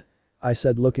friend? I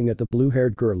said, looking at the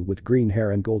blue-haired girl with green hair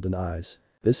and golden eyes.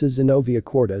 This is Zenobia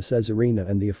Corda, says Irina,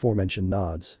 and the aforementioned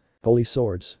nods. Holy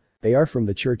swords. They are from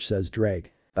the church, says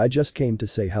Drake. I just came to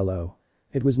say hello.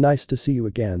 It was nice to see you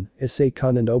again,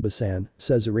 Issei-kun and Obasan,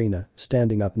 says Irina,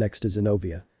 standing up next to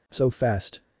Zenobia. So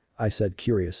fast? I said,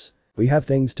 curious. We have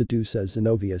things to do, says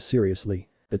Zenobia seriously.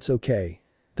 It's okay.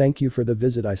 "Thank you for the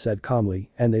visit," I said calmly,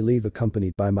 and they leave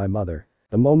accompanied by my mother.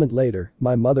 A moment later,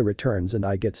 my mother returns and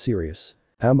I get serious.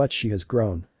 "How much she has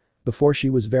grown. Before she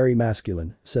was very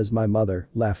masculine," says my mother,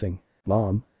 laughing.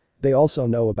 "Mom. They also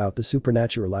know about the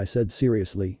supernatural," I said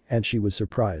seriously, and she was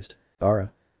surprised.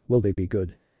 "Ara. Will they be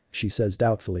good?" she says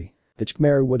doubtfully.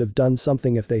 "Ichmeru would have done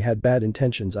something if they had bad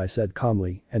intentions," I said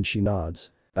calmly, and she nods.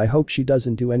 "I hope she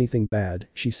doesn't do anything bad,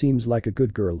 she seems like a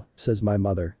good girl," says my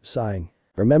mother, sighing.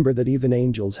 "Remember that even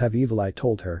angels have evil," I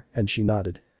told her, and she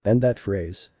nodded. And that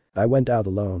phrase. I went out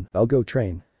alone. "I'll go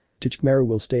train. Ichmeru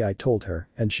will stay," I told her,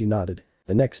 and she nodded.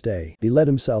 The next day, he let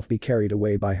himself be carried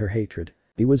away by her hatred.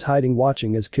 He was hiding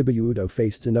watching as Hyoudou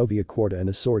faced Zenobia Quarta in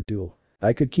a sword duel.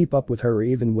 "I could keep up with her or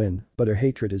even win, but her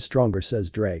hatred is stronger," says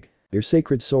Drag. "Your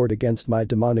sacred sword against my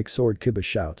demonic sword," Kiba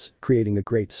shouts, creating a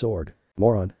great sword.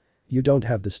 "Moron. You don't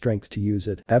have the strength to use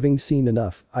it." Having seen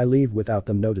enough, I leave without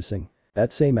them noticing.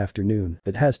 That same afternoon,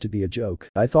 it has to be a joke,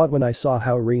 I thought when I saw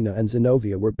how Irina and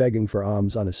Zenobia were begging for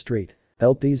alms on a street.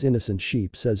 "Help these innocent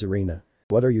sheep," says Irina.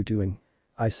 "What are you doing?"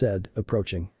 I said,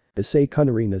 approaching. "Issei-kun,"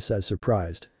 Irina says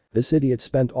surprised. "This idiot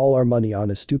spent all our money on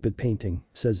a stupid painting,"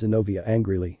 says Zenobia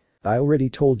angrily. "I already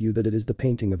told you that it is the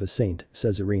painting of a saint,"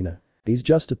 says Irina. "He's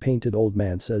just a painted old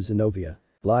man," says Zenobia.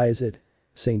 "Lie is it?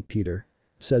 Saint Peter?"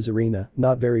 says Irina,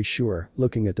 not very sure,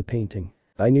 looking at the painting.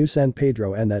 "I knew San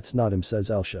Pedro and that's not him," says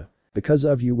Elsha. "Because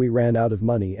of you we ran out of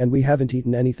money and we haven't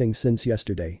eaten anything since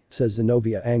yesterday," says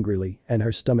Zenobia angrily, and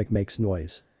her stomach makes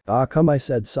noise. "Ah come," I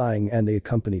said sighing, and they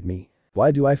accompanied me.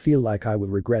 Why do I feel like I will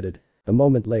regret it? A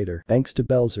moment later, thanks to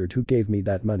Belzard who gave me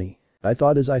that money. I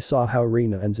thought as I saw how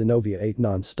Irina and Zenobia ate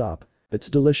non-stop. "It's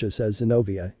delicious," says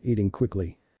Zenobia, eating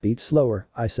quickly. "Eat slower,"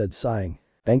 I said sighing.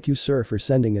 "Thank you sir for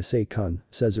sending Issei-kun,"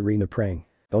 says Irina praying.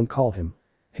 "Don't call him.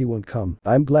 He won't come.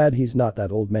 I'm glad he's not that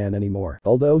old man anymore,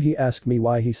 although he asked me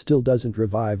why he still doesn't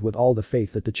revive with all the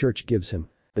faith that the church gives him.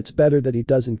 It's better that he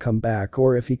doesn't come back,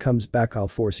 or if he comes back I'll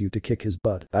force you to kick his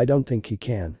butt." "I don't think he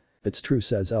can." "It's true,"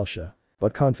 says Elsha.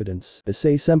 "What confidence?"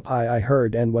 "Issei-senpai," I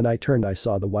heard, and when I turned I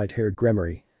saw the white-haired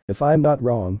Gremory. "If I'm not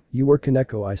wrong, you were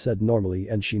Kaneko," I said normally,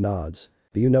 and she nods.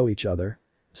 "Do you know each other?"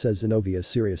 says Zenobia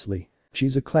seriously.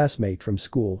 "She's a classmate from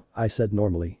school," I said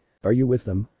normally. "Are you with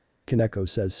them?" Kaneko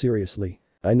says seriously.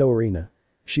 "I know Irina.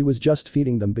 She was just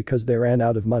feeding them because they ran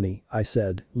out of money," I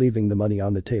said, leaving the money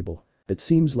on the table. "It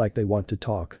seems like they want to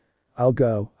talk." "I'll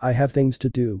go, I have things to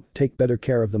do, take better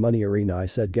care of the money, Irina," I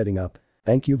said getting up.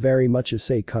 "Thank you very much,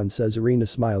 Issei-kun," says Irina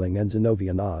smiling, and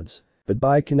Zenobia nods.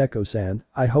 "Goodbye, Kaneko-san,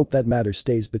 I hope that matter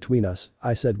stays between us,"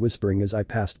 I said whispering as I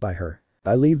passed by her.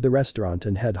 I leave the restaurant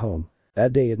and head home.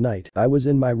 That day at night, I was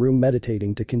in my room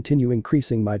meditating to continue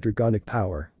increasing my dragonic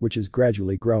power, which is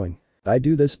gradually growing. I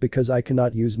do this because I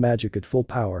cannot use magic at full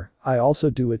power. I also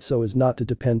do it so as not to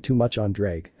depend too much on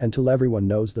Drag until everyone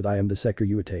knows that I am the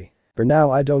Sekiryuite. For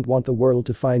now I don't want the world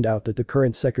to find out that the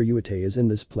current Sekiryuite is in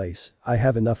this place. I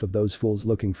have enough of those fools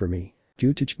looking for me.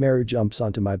 Jutichmeru jumps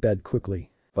onto my bed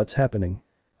quickly. "What's happening?"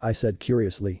 I said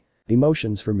curiously. He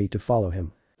motions for me to follow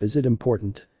him. "Is it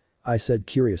important?" I said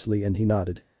curiously, and he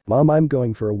nodded. "Mom, I'm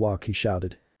going for a walk," he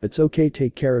shouted. "It's okay,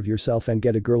 take care of yourself and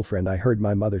get a girlfriend," I heard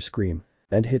my mother scream.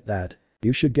 "And hit that.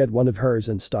 You should get one of hers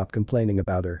and stop complaining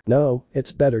about her." "No,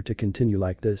 it's better to continue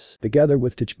like this." Together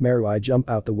with Tichmeru I jump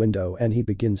out the window and he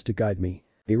begins to guide me.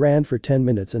 He ran for 10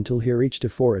 minutes until he reached a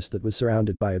forest that was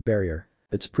surrounded by a barrier.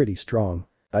 "It's pretty strong,"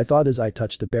 I thought as I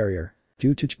touched the barrier.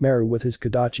 Tichmeru with his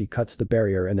Kodachi cuts the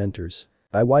barrier and enters.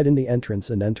 I widen the entrance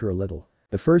and enter a little.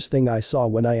 The first thing I saw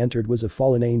when I entered was a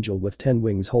fallen angel with 10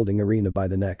 wings holding Irina by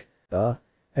the neck. A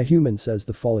human," says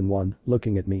the fallen one,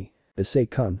 looking at me.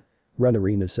 "Issei-kun. Run,"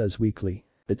 Irina says weakly.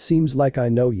 "It seems like I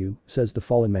know you," says the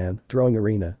fallen man, throwing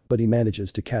Irina, but he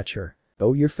manages to catch her.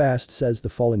 "Oh, you're fast," says the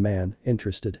fallen man,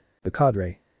 interested. "The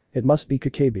cadre. It must be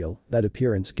Kakabiel," that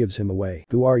appearance gives him away.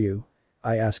 "Who are you?"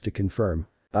 I ask to confirm.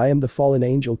 "I am the fallen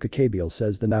angel Kakabiel,"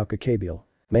 says the now Kakabiel.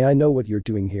 "May I know what you're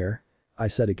doing here?" I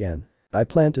said again. "I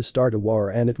plan to start a war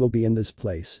and it will be in this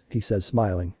place," he says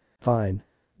smiling. "Fine.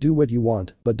 Do what you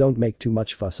want, but don't make too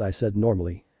much fuss," I said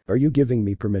normally. "Are you giving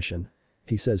me permission?"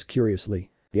 He says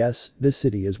curiously. "Yes, this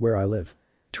city is where I live.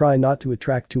 Try not to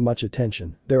attract too much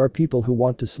attention, there are people who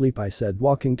want to sleep," I said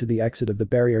walking to the exit of the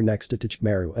barrier next to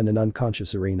Tichmeru and an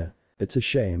unconscious Irina. "It's a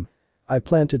shame. I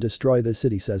plan to destroy the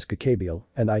city," says Kakabiel,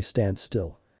 and I stand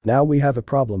still. "Now we have a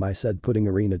problem," I said putting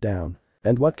Irina down.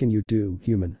 "And what can you do,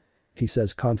 human?" he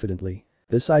says confidently.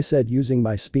 This I said using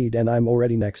my speed and I'm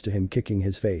already next to him kicking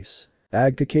his face.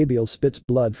 Kakabiel spits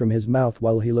blood from his mouth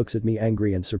while he looks at me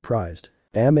angry and surprised.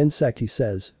 "Damn insect," he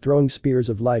says, throwing spears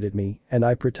of light at me, and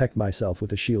I protect myself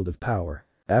with a shield of power.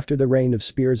 After the rain of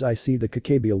spears I see the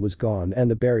Kakabiel was gone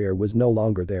and the barrier was no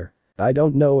longer there. I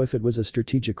don't know if it was a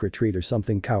strategic retreat or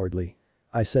something cowardly.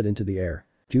 I said into the air.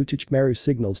 Tchmeru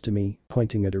signals to me,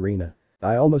 pointing at Irina.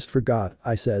 I almost forgot,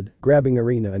 I said, grabbing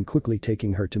Irina and quickly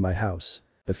taking her to my house.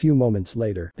 A few moments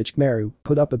later, Tchmeru,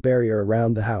 put up a barrier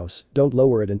around the house, don't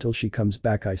lower it until she comes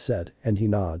back I said, and he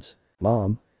nods.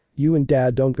 Mom? You and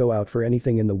Dad don't go out for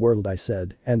anything in the world I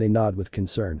said, and they nod with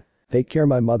concern. Take care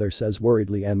my mother says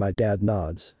worriedly and my dad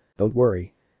nods. Don't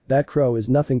worry. That crow is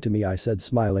nothing to me I said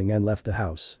smiling and left the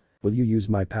house. Will you use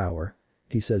my power?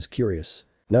 He says curious.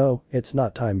 No, it's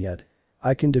not time yet.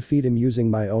 I can defeat him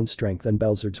using my own strength and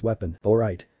Belzer's weapon.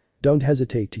 Alright. Don't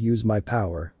hesitate to use my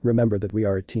power, remember that we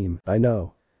are a team. I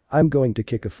know. I'm going to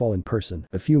kick a fallen person.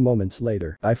 A few moments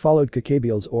later, I followed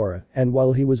Kakabiel's aura and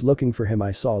while he was looking for him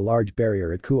I saw a large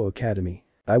barrier at Kuo Academy.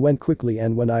 I went quickly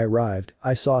and when I arrived,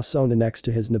 I saw Sona next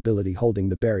to his nobility holding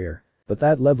the barrier. But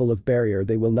that level of barrier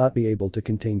they will not be able to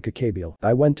contain Kakabiel.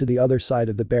 I went to the other side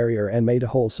of the barrier and made a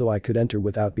hole so I could enter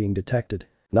without being detected.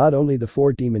 Not only the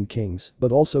 4 demon kings,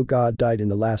 but also God died in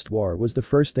the last war was the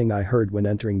first thing I heard when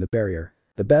entering the barrier.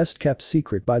 The best kept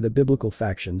secret by the biblical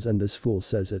factions and this fool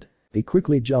says it. He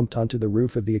quickly jumped onto the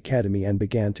roof of the academy and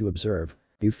began to observe.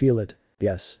 You feel it?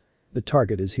 Yes. The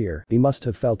target is here. He must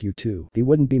have felt you too. He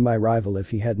wouldn't be my rival if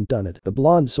he hadn't done it. The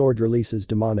blonde sword releases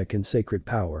demonic and sacred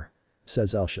power.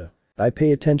 Says Elsha. I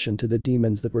pay attention to the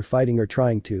demons that were fighting or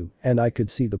trying to, and I could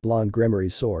see the blonde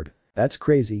Grimory's sword. That's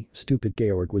crazy, stupid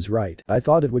Georg was right. I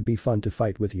thought it would be fun to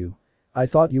fight with you. I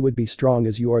thought you would be strong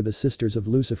as you are the sisters of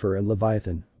Lucifer and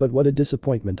Leviathan, but what a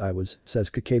disappointment I was,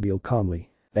 says Kakabiel calmly.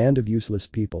 Band of useless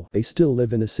people. They still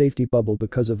live in a safety bubble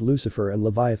because of Lucifer and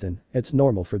Leviathan, it's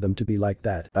normal for them to be like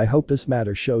that. I hope this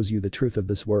matter shows you the truth of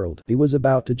this world. He was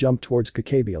about to jump towards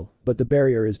Kakabiel, but the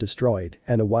barrier is destroyed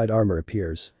and a white armor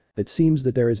appears. It seems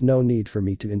that there is no need for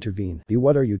me to intervene.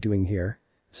 What are you doing here?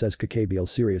 Says Kakabiel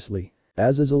seriously.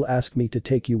 Azazel asked me to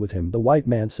take you with him the white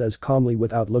man says calmly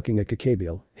without looking at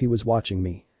Kakabiel, he was watching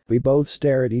me. We both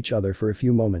stare at each other for a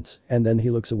few moments and then he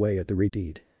looks away at the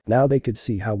redeed. Now they could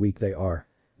see how weak they are.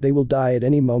 They will die at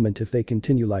any moment if they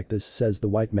continue like this says the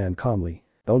white man calmly.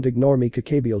 Don't ignore me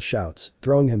Kakabiel shouts,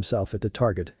 throwing himself at the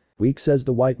target. Weak says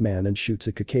the white man and shoots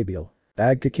at Kakabiel.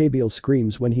 Kakabiel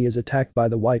screams when he is attacked by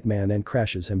the white man and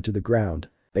crashes him to the ground.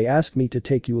 They asked me to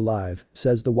take you alive,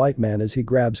 says the white man as he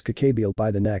grabs Kakabiel by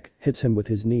the neck, hits him with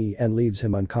his knee and leaves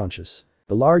him unconscious.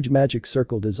 The large magic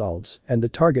circle dissolves and the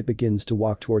target begins to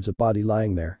walk towards a body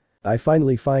lying there. I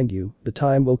finally find you, the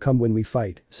time will come when we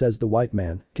fight, says the white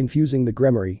man, confusing the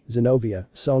Grimory, Zenobia,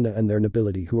 Sona and their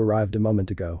nobility who arrived a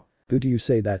moment ago. Who do you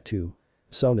say that to?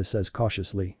 Sona says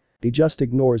cautiously. He just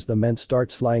ignores them and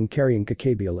starts flying carrying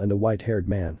Kakabiel and a white-haired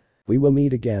man. We will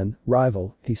meet again,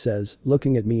 rival, he says,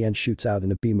 looking at me and shoots out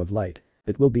in a beam of light.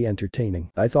 It will be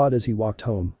entertaining, I thought as he walked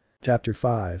home. Chapter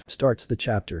 5 starts the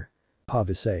chapter.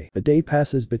 Hyoudou Issei. A day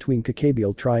passes between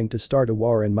Kakabiel trying to start a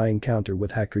war and my encounter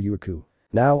with hacker Yuku.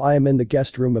 Now I am in the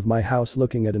guest room of my house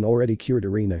looking at an already cured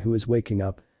Irina who is waking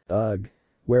up. Ugh.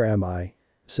 Where am I?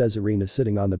 Says Irina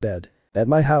sitting on the bed. At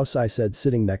my house I said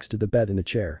sitting next to the bed in a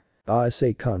chair. Ah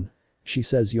Issei-kun. She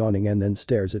says yawning and then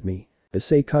stares at me.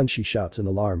 Issei-kun she shouts in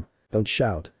alarm. Don't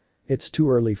shout. It's too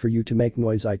early for you to make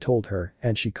noise I told her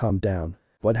and she calmed down.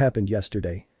 What happened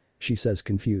yesterday? She says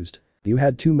confused. You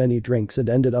had too many drinks and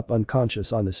ended up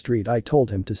unconscious on the street I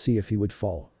told him to see if he would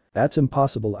fall. That's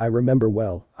impossible I remember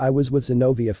well, I was with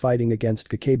Zenobia fighting against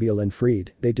Kakabiel and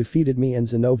Fried, they defeated me and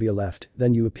Zenobia left,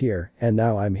 then you appear, and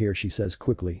now I'm here she says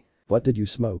quickly. What did you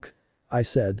smoke? I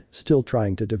said, still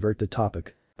trying to divert the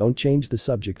topic. Don't change the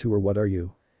subject who or what are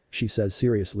you? She says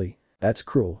seriously. That's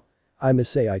cruel. I'm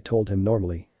Issei I told him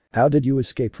normally. How did you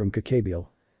escape from Kakabiel?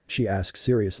 She asks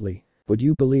seriously. Would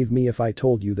you believe me if I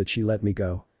told you that she let me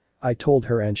go? I told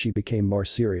her and she became more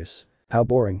serious. How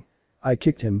boring. I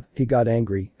kicked him, he got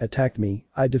angry, attacked me,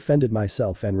 I defended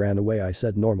myself and ran away I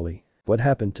said normally. What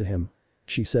happened to him?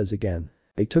 She says again.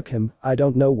 They took him, I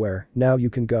don't know where, now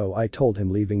you can go I told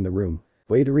him leaving the room.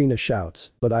 Wait Irina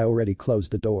shouts, but I already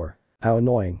closed the door. How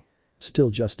annoying. Still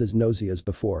just as nosy as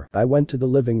before. I went to the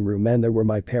living room and there were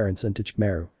my parents and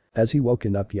Tchmeru. Has he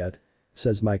woken up yet?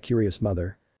 Says my curious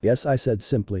mother. Yes I said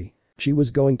simply. She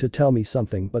was going to tell me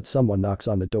something but someone knocks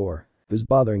on the door. Who's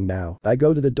bothering now? I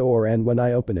go to the door and when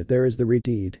I open it there is the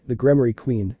Redeed, the Grimory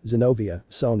Queen, Zenobia,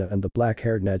 Sona and the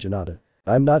black-haired Naginata.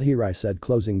 I'm not here I said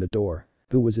closing the door.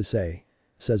 Who was Issei?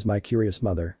 Says my curious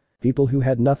mother. People who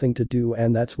had nothing to do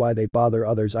and that's why they bother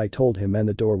others I told him and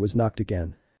the door was knocked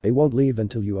again. They won't leave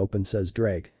until you open says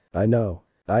Drake. I know.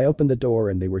 I opened the door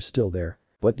and they were still there.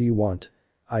 What do you want?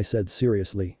 I said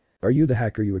seriously. Are you the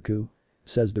hacker Yuku?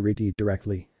 Says the Redeed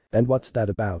directly. And what's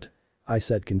that about? I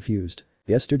said confused.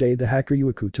 Yesterday the hacker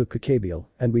Yuiku took Kakabiel,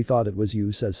 and we thought it was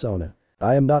you, says Sona.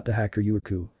 I am not the hacker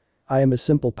Yuiku. I am a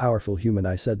simple powerful human,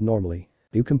 I said normally.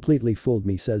 You completely fooled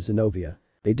me, says Zenobia.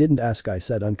 They didn't ask, I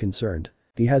said unconcerned.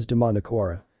 He has demonic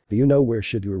aura. Do you know where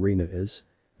Hyoudou Arena is?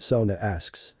 Sona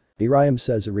asks. Iriam,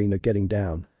 says Arena, getting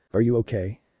down. Are you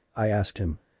okay? I asked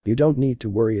him. You don't need to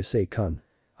worry, Issei-kun.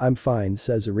 I'm fine,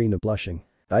 says Arena, blushing.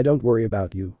 I don't worry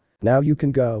about you. Now you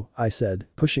can go, I said,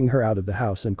 pushing her out of the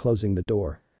house and closing the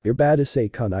door. You're bad,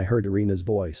 Issei-kun, I heard Arena's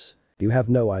voice. You have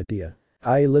no idea.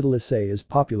 Little Issei is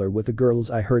popular with the girls,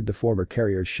 I heard the former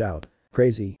carriers shout.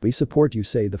 Crazy, we support you,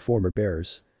 say the former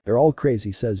bearers. They're all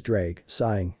crazy, says Drake,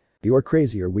 sighing. You're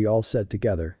crazier, we all said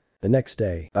together. The next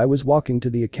day, I was walking to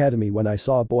the academy when I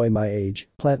saw a boy my age,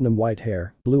 platinum white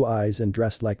hair, blue eyes and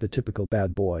dressed like the typical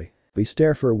bad boy. We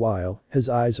stare for a while, his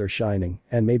eyes are shining,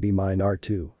 and maybe mine are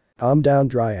too. Calm down,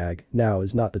 Dryag, now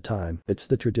is not the time, it's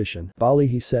the tradition. Bali,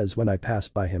 he says when I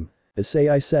passed by him. Issei,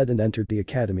 I said and entered the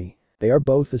academy. They are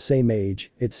both the same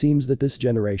age, it seems that this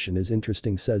generation is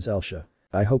interesting, says Elsha.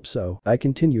 I hope so. I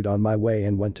continued on my way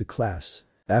and went to class.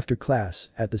 After class,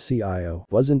 at the CIO,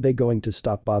 wasn't they going to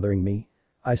stop bothering me?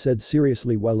 I said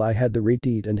seriously, well, I had the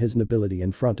Reteed and his nobility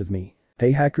in front of me.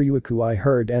 Hey hacker Yuiku, I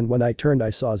heard, and when I turned I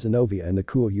saw Zenobia in the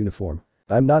cool uniform.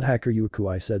 I'm not hacker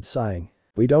Yuiku, I said sighing.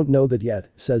 We don't know that yet,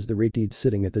 says the Reteed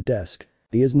sitting at the desk.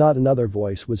 He is not, another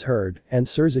voice was heard, and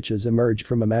Surziches emerged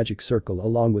from a magic circle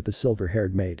along with the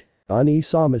silver-haired maid.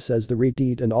 Ani-sama, says the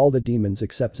Reteed, and all the demons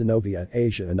except Zenobia,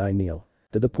 Asia and I kneel.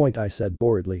 To the point, I said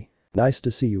boredly. Nice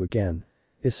to see you again.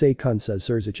 Issei-kun, says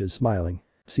Surziches smiling.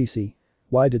 Cici.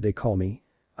 Why did they call me?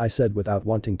 I said without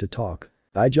wanting to talk.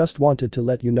 I just wanted to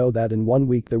let you know that in 1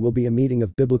 week there will be a meeting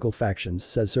of biblical factions,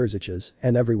 says Surziches,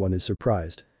 and everyone is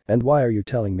surprised. And why are you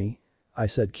telling me? I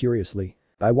said curiously.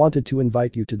 I wanted to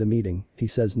invite you to the meeting, he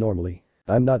says normally.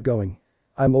 I'm not going.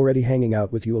 I'm already hanging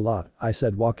out with you a lot, I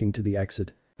said walking to the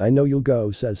exit. I know you'll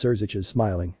go, says Surziches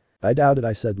smiling. I doubt it,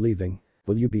 I said leaving.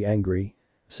 Will you be angry?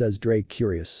 Says Drake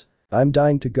curious. I'm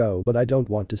dying to go but I don't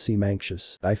want to seem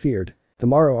anxious, I feared.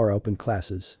 Tomorrow are open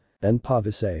classes. And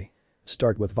Issei.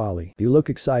 Start with volley. You look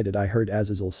excited, I heard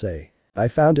Azazel say. I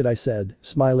found it, I said,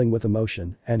 smiling with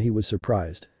emotion, and he was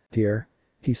surprised. Here?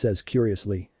 He says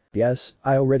curiously. Yes,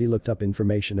 I already looked up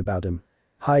information about him.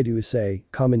 Hyoudou Issei,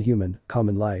 common human,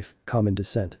 common life, common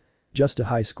descent. Just a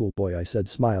high school boy, I said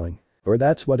smiling. Or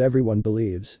that's what everyone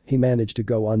believes, he managed to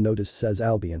go unnoticed, says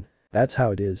Albion. That's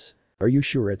how it is. Are you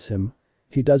sure it's him?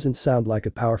 He doesn't sound like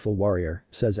a powerful warrior,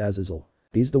 says Azazel.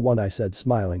 He's the one, I said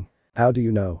smiling. How do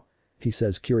you know? He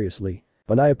says curiously.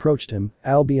 When I approached him,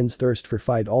 Albion's thirst for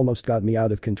fight almost got me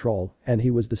out of control, and he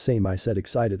was the same, I said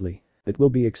excitedly. It will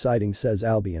be exciting, says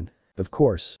Albion. Of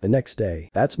course, the next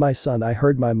day. That's my son, I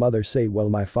heard my mother say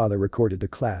while my father recorded the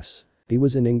class. He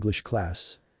was in English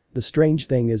class. The strange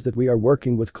thing is that we are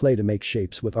working with clay to make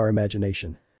shapes with our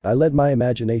imagination. I let my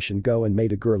imagination go and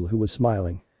made a girl who was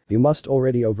smiling. You must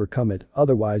already overcome it,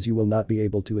 otherwise you will not be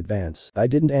able to advance. I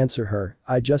didn't answer her,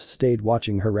 I just stayed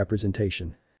watching her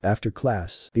representation. After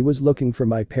class, he was looking for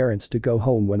my parents to go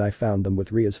home when I found them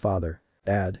with Ria's father.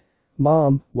 Dad.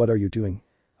 Mom, what are you doing?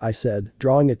 I said,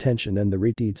 drawing attention, and the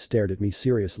Reteed stared at me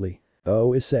seriously. Oh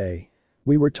Issei.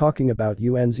 We were talking about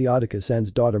you and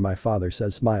Xiaudicus' daughter, my father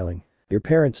says smiling. Your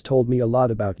parents told me a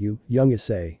lot about you, young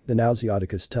Issei, the now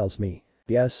Xiaudicus tells me.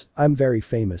 Yes, I'm very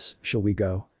famous, shall we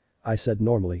go? I said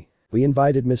normally. We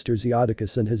invited Mr.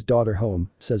 Xiaudicus and his daughter home,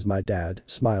 says my dad,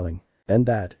 smiling. And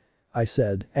that? I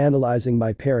said, analyzing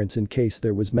my parents in case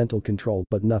there was mental control,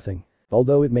 but nothing.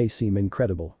 Although it may seem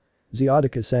incredible.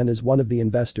 Xiaudicus is one of the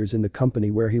investors in the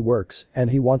company where he works,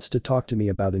 and he wants to talk to me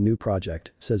about a new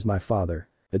project, says my father.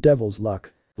 The devil's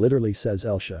luck. Literally, says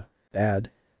Elsha. Dad.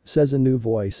 Says a new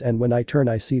voice, and when I turn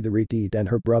I see the Reteed and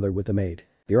her brother with a maid.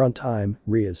 You're on time,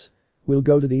 Riaz. We'll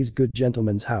go to these good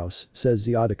gentlemen's house, says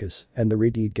Xiaudicus, and the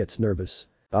Reteed gets nervous.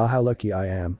 Ah, how lucky I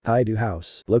am. Hyoudou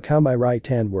house. Look how my right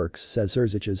hand works, says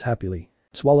Surziches happily.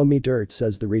 Swallow me dirt,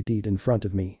 says the Reteed in front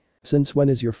of me. Since when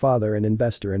is your father an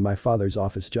investor in my father's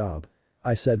office job?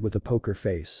 I said with a poker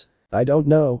face. I don't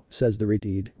know, says the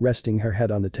Reteed, resting her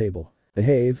head on the table.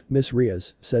 Behave, Miss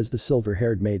Riaz, says the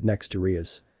silver-haired maid next to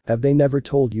Riaz. Have they never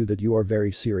told you that you are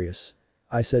very serious?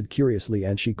 I said curiously,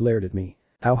 and she glared at me.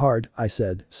 How hard, I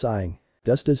said, sighing.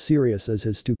 Just as serious as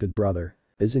his stupid brother.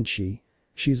 Isn't she?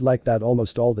 She's like that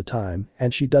almost all the time,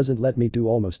 and she doesn't let me do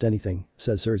almost anything,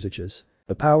 says Surziches.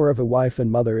 The power of a wife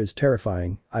and mother is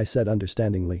terrifying, I said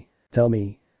understandingly. Tell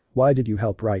me. Why did you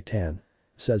help Right Tan?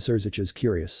 Says Surziches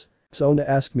curious. Sona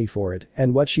asked me for it,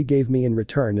 and what she gave me in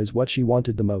return is what she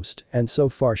wanted the most, and so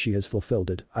far she has fulfilled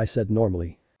it, I said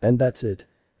normally. And that's it?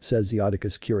 Says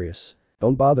Xiaudicus curious.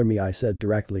 Don't bother me, I said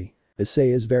directly.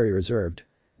 Issei is very reserved.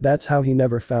 That's how he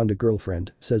never found a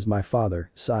girlfriend, says my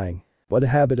father, sighing. What a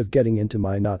habit of getting into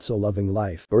my not-so-loving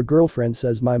life. Or girlfriend,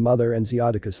 says my mother, and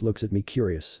Zeodicus looks at me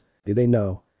curious. Do they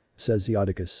know? Says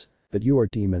Zeodicus. That you are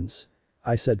demons.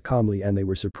 I said calmly, and they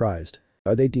were surprised.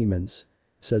 Are they demons?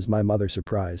 Says my mother,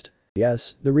 surprised.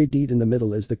 Yes, the redeed in the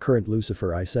middle is the current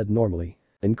Lucifer, I said normally.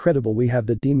 Incredible, we have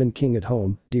the demon king at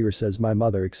home, dear, says my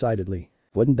mother excitedly.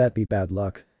 Wouldn't that be bad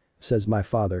luck? Says my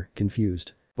father,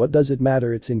 confused. What does it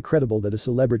matter? It's incredible that a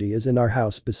celebrity is in our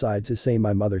house besides Issei,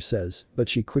 my mother says, but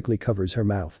she quickly covers her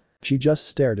mouth. She just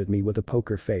stared at me with a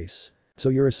poker face. So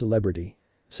you're a celebrity?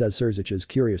 Says Serziches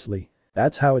curiously.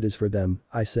 That's how it is for them,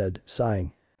 I said,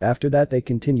 sighing. After that they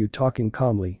continued talking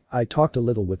calmly. I talked a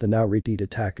little with the now redeed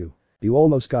Itaku. You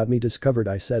almost got me discovered,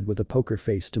 I said with a poker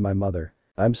face to my mother.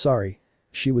 I'm sorry.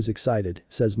 She was excited,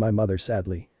 says my mother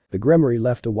sadly. The Gremory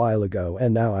left a while ago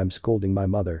and now I'm scolding my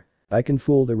mother. I can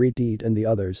fool the redeed and the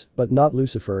others, but not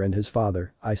Lucifer and his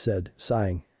father, I said,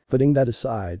 sighing. Putting that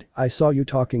aside, I saw you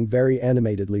talking very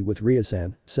animatedly with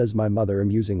Ria-san, says my mother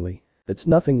amusingly. It's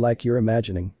nothing like you're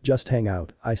imagining, just hang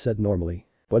out, I said normally.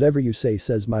 Whatever you say,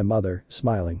 says my mother,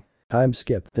 smiling. I'm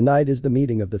Skip. Tonight is the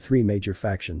meeting of the three major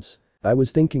factions. I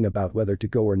was thinking about whether to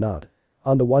go or not.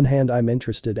 On the one hand I'm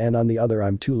interested and on the other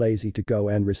I'm too lazy to go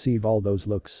and receive all those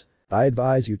looks. I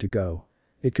advise you to go.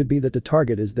 It could be that the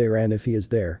target is there, and if he is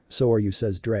there, so are you,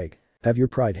 says Drake. Have your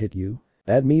pride hit you?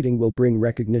 That meeting will bring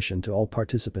recognition to all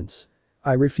participants.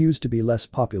 I refuse to be less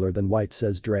popular than White,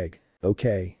 says Drake.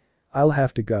 Okay. I'll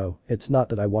have to go, it's not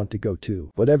that I want to go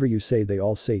too. Whatever you say, they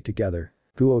all say together.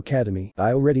 Guo Academy.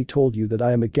 I already told you that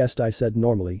I am a guest, I said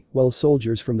normally, while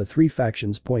soldiers from the three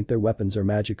factions point their weapons or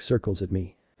magic circles at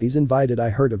me. He's invited,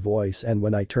 I heard a voice, and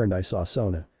when I turned I saw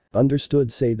Sona.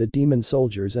 Understood, say the demon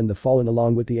soldiers and the fallen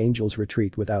along with the angels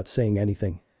retreat without saying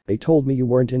anything. They told me you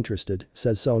weren't interested,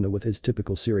 says Sona with his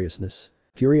typical seriousness.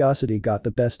 Curiosity got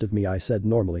the best of me, I said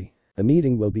normally. The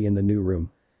meeting will be in the new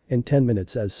room. In 10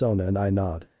 minutes, says Sona, and I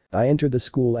nod. I enter the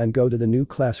school and go to the new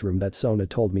classroom that Sona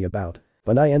told me about.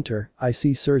 When I enter, I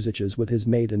see Serziches with his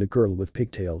mate and a girl with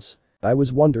pigtails. I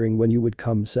was wondering when you would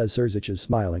come, says Serziches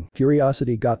smiling.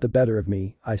 Curiosity got the better of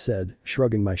me, I said,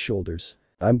 shrugging my shoulders.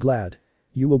 I'm glad.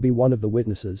 You will be one of the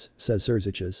witnesses, says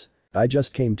Serziches. I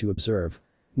just came to observe.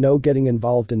 No getting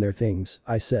involved in their things,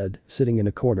 I said, sitting in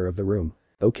a corner of the room.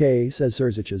 Okay, says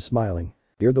Serziches smiling.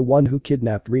 You're the one who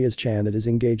kidnapped Riaz-chan at his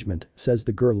engagement, says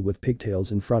the girl with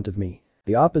pigtails in front of me.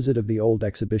 The opposite of the old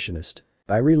exhibitionist.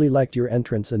 I really liked your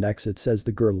entrance and exit, says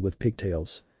the girl with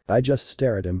pigtails. I just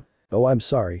stare at him. Oh, I'm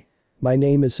sorry. My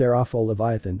name is Seraphol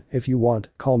Leviathan, if you want,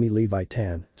 call me Levi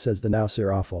Tan, says the now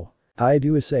Seraphol.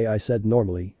 Hyoudou Issei, I said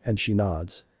normally, and she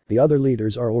nods. The other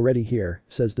leaders are already here,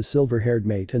 says the silver-haired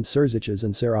mate, and Serziches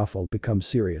and Seraphol become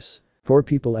serious. 4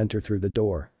 people enter through the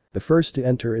door. The first to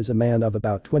enter is a man of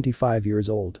about 25 years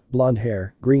old, blonde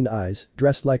hair, green eyes,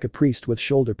 dressed like a priest with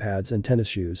shoulder pads and tennis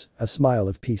shoes, a smile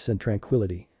of peace and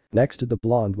tranquility. Next to the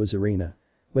blonde was Irina.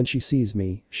 When she sees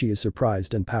me, she is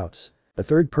surprised and pouts. The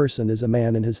third person is a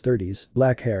man in his 30s,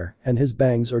 black hair, and his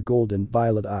bangs are golden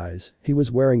violet eyes. He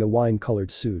was wearing a wine-colored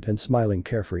suit and smiling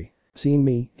carefree. Seeing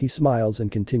me, he smiles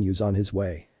and continues on his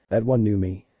way. That one knew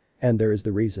me. And there is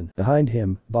the reason. Behind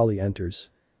him, Vali enters.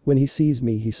 When he sees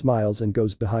me, he smiles and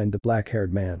goes behind the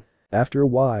black-haired man. After a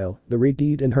while, the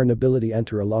redeed and her nobility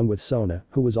enter along with Sona,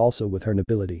 who was also with her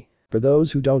nobility. For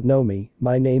those who don't know me,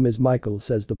 my name is Michael,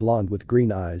 says the blonde with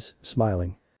green eyes,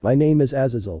 smiling. My name is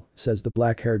Azazel, says the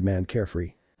black-haired man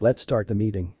carefree. Let's start the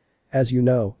meeting. As you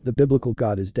know, the biblical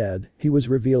god is dead. He was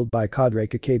revealed by Cadre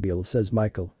Kakabiel, says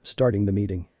Michael, starting the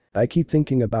meeting. I keep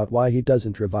thinking about why he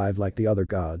doesn't revive like the other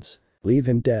gods. Leave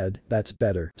him dead, that's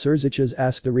better. Serziches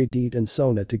asked the redeed and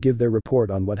Sona to give their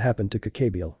report on what happened to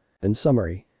Kakabiel. In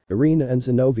summary, Irina and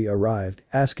Zenobia arrived,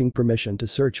 asking permission to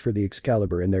search for the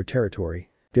Excalibur in their territory.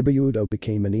 Hyoudou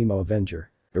became an emo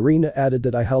avenger. Irina added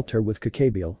that I helped her with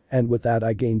Kakabiel, and with that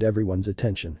I gained everyone's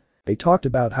attention. They talked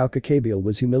about how Kakabiel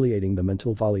was humiliating them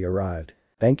until Vali arrived.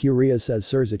 Thank you, Ria, says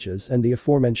Serziches, and the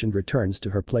aforementioned returns to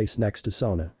her place next to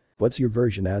Sona. What's your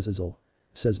version, Azazel?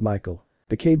 Says Michael.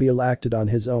 Kakabiel acted on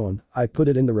his own, I put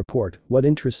it in the report. What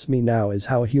interests me now is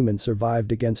how a human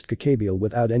survived against Kakabiel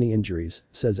without any injuries,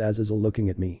 says Azazel looking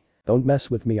at me. Don't mess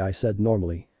with me, I said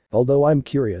normally. Although I'm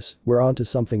curious, we're on to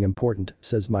something important,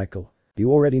 says Michael.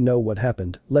 You already know what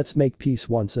happened, let's make peace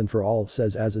once and for all,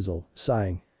 says Azazel,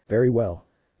 sighing. Very well.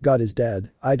 God is dead,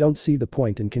 I don't see the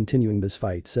point in continuing this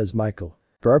fight, says Michael.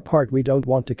 For our part, we don't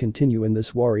want to continue in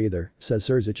this war either, says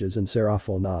Serziches, and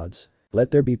Seraphol nods.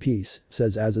 Let there be peace,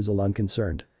 says Azazel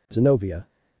unconcerned. Zenobia.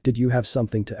 Did you have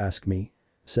something to ask me?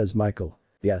 Says Michael.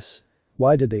 Yes.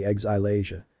 Why did they exile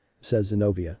Asia? Says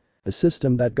Zenobia. A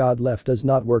system that God left does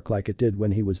not work like it did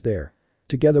when he was there.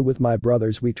 Together with my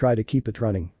brothers we try to keep it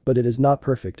running, but it is not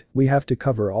perfect, we have to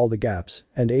cover all the gaps,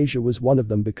 and Asia was one of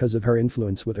them because of her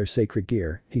influence with her sacred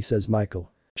gear, he says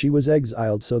Michael. She was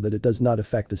exiled so that it does not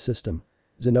affect the system.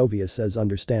 Zenobia says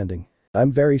understanding.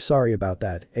 I'm very sorry about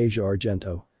that, Asia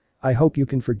Argento. I hope you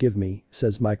can forgive me,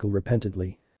 says Michael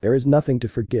repentantly. There is nothing to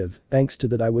forgive, thanks to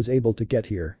that I was able to get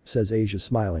here, says Asia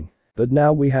smiling. But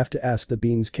now we have to ask the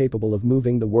beings capable of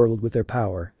moving the world with their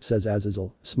power, says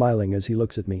Azazel, smiling as he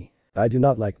looks at me. I do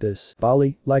not like this.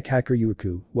 Bali, like Hacker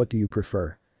Yuku, what do you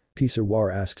prefer? Peace or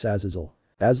war, asks Azazel.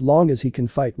 As long as he can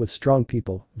fight with strong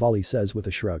people, Vali says with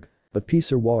a shrug. But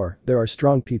peace or war, there are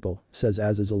strong people, says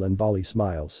Azazel and Vali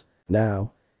smiles.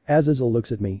 Now. Azazel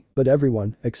looks at me, but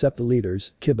everyone, except the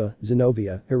leaders, Kiba,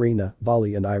 Zenobia, Irina,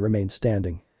 Vali and I remain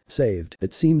standing. Saved.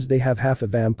 It seems they have half a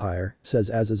vampire, says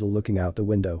Azazel looking out the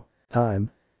window.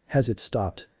 Time. Has it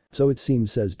stopped? So it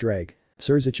seems, says Dreg.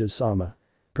 Surzich's Sama.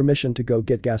 Permission to go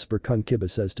get Gasper Kun, Kiba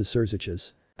says to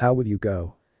Surzich's. How would you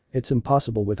go? It's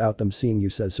impossible without them seeing you,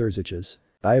 says Surzich's.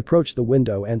 I approach the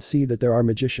window and see that there are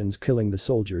magicians killing the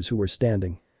soldiers who were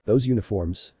standing. Those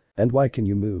uniforms. And why can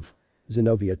you move?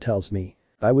 Zenobia tells me.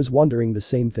 I was wondering the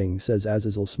same thing, says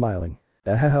Azazel smiling.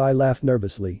 Ahaha, I laughed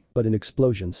nervously, but an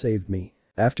explosion saved me.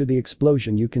 After the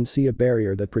explosion you can see a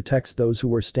barrier that protects those who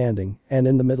were standing, and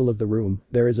in the middle of the room,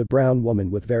 there is a brown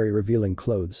woman with very revealing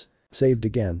clothes. Saved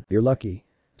again. You're lucky.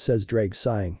 Says Drake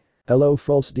sighing. Hello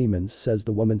false demons, says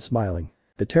the woman smiling.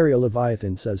 Eteria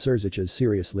Leviathan, says Surziches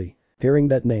seriously. Hearing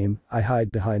that name, I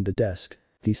hide behind the desk.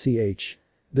 DCH.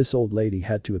 This old lady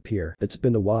had to appear. It's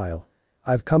been a while.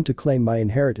 I've come to claim my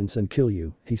inheritance and kill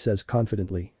you, he says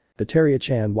confidently.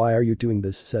 Eteria-chan, why are you doing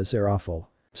this, says Seraphol.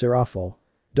 Seraphol.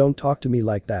 Don't talk to me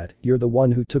like that, you're the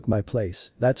one who took my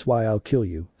place, that's why I'll kill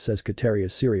you, says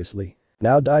Kateria seriously.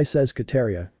 Now die, says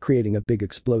Kateria, creating a big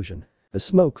explosion. The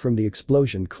smoke from the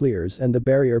explosion clears and the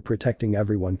barrier protecting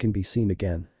everyone can be seen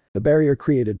again. The barrier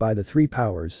created by the three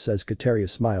powers, says Kateria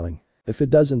smiling. If it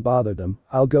doesn't bother them,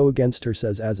 I'll go against her,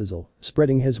 says Azazel,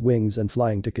 spreading his wings and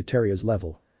flying to Kateria's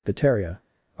level. Kateria.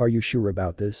 Are you sure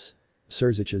about this?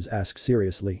 Surziches asks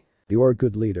seriously. You're a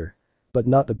good leader. But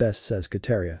not the best, says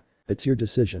Kateria. It's your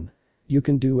decision. You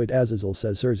can do it, Azazel,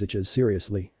 says Surziches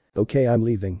seriously. Okay, I'm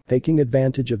leaving. Taking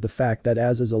advantage of the fact that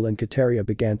Azazel and Kateria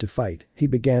began to fight, he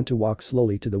began to walk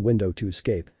slowly to the window to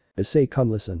escape. Issei,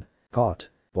 come listen. Caught.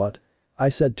 What? I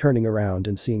said, turning around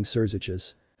and seeing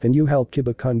Surziches. Can you help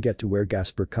Kiba-kun get to where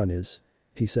Gasper-kun is?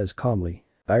 He says calmly.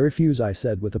 I refuse, I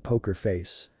said with a poker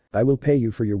face. I will pay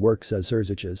you for your work, says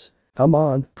Surziches. Come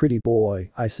on, pretty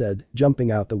boy, I said,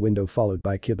 jumping out the window followed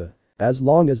by Kiba. As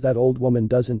long as that old woman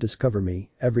doesn't discover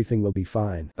me, everything will be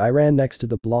fine. I ran next to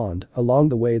the blonde, along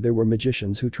the way there were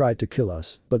magicians who tried to kill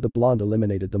us, but the blonde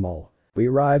eliminated them all. We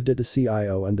arrived at the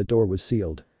CIO and the door was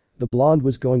sealed. The blonde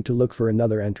was going to look for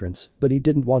another entrance, but he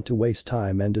didn't want to waste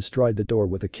time and destroyed the door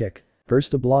with a kick.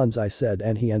 First the blondes, I said,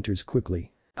 and he enters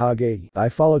quickly. Hage. I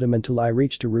followed him until I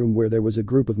reached a room where there was a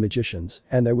group of magicians,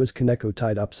 and there was Kaneko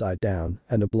tied upside down,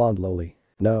 and a blonde loli.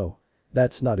 No.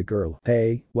 That's not a girl.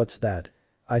 Hey, what's that?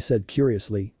 I said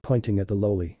curiously, pointing at the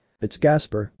loli. It's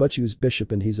Gasper, Butchu's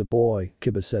bishop and he's a boy,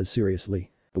 Kiba says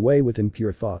seriously. Away with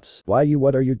impure thoughts.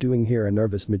 What are you doing here, a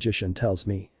nervous magician tells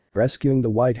me. Rescuing the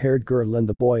white-haired girl and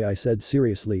the boy, I said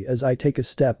seriously as I take a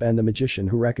step and the magician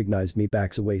who recognized me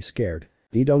backs away scared.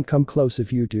 Don't come close,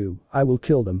 if you do, I will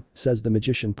kill them, says the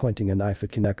magician pointing a knife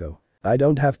at Kaneko. I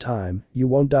don't have time, you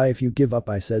won't die if you give up,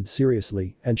 I said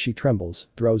seriously, and she trembles,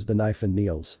 throws the knife and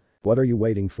kneels. What are you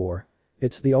waiting for?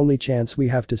 It's the only chance we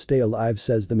have to stay alive,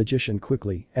 says the magician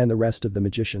quickly, and the rest of the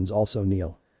magicians also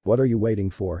kneel. What are you waiting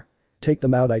for? Take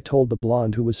them out, I told the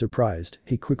blonde who was surprised.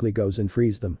 He quickly goes and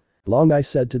frees them. Long, I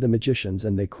said to the magicians,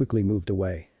 and they quickly moved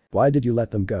away. Why did you let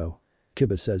them go?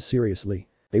 Kiba says seriously.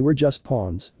 They were just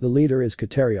pawns, the leader is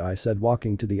Kateria, I said,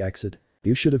 walking to the exit.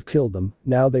 You should have killed them,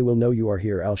 now they will know you are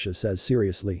here, Elsha says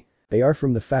seriously. They are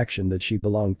from the faction that she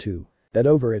belonged to. Get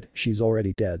over it, she's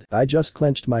already dead. I just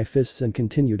clenched my fists and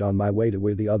continued on my way to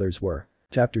where the others were.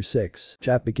 Chapter 6.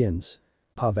 Chat begins.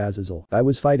 Pav Azazel. I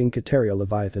was fighting Kateria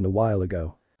Leviathan a while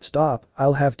ago. Stop,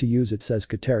 I'll have to use it, says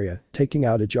Kateria, taking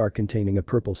out a jar containing a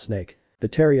purple snake.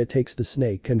 Kateria takes the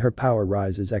snake and her power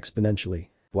rises exponentially.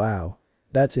 Wow.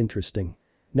 That's interesting.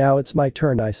 Now it's my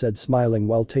turn, I said, smiling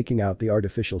while taking out the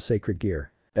artificial sacred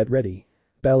gear. Get ready.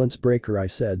 Balance breaker, I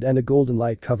said, and a golden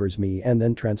light covers me and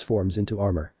then transforms into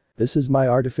armor. This is my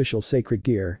artificial sacred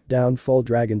gear, downfall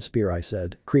dragon spear, I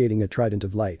said, creating a trident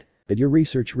of light. Did your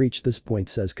research reach this point,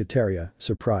 says Kateria,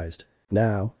 surprised.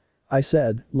 Now? I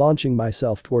said, launching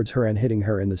myself towards her and hitting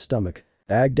her in the stomach.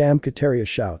 Ag damn, Kateria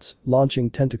shouts, launching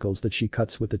tentacles that she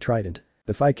cuts with the trident.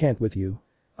 If I can't with you,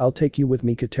 I'll take you with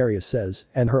me, Kateria says,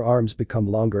 and her arms become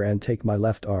longer and take my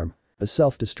left arm. A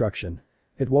self-destruction.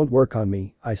 It won't work on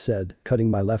me, I said, cutting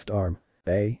my left arm.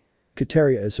 Eh?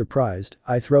 Kateria is surprised.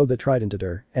 I throw the trident at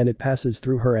her and it passes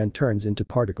through her and turns into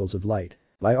particles of light.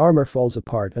 My armor falls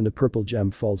apart and a purple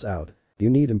gem falls out. You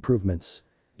need improvements.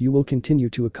 You will continue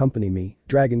to accompany me,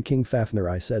 Dragon King Fafnir,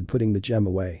 I said, putting the gem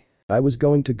away. I was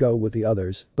going to go with the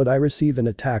others, but I receive an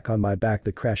attack on my back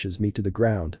that crashes me to the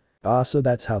ground. Ah, so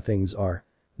that's how things are.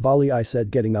 Volley, I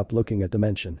said, getting up, looking at the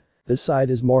mansion. This side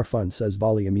is more fun, says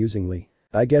Volley amusingly.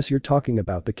 I guess you're talking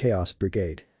about the Chaos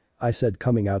Brigade. I said,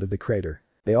 coming out of the crater.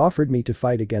 They offered me to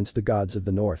fight against the gods of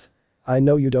the north. I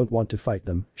know you don't want to fight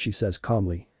them, she says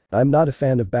calmly. I'm not a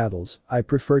fan of battles, I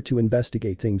prefer to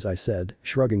investigate things, I said,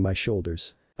 shrugging my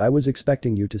shoulders. I was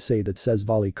expecting you to say that, says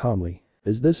Volley calmly.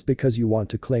 Is this because you want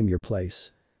to claim your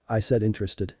place? I said,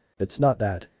 interested. It's not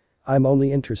that. I'm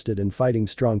only interested in fighting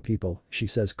strong people, she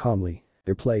says calmly.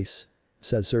 Your place?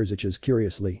 Says Surziches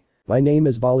curiously. My name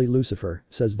is Volley Lucifer,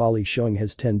 says Volley, showing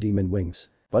his 10 demon wings.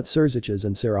 But Surziches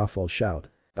and Seraphol shout.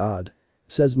 Odd.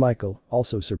 Says Michael,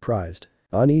 also surprised.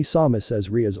 Ani Sama, says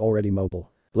Ria's already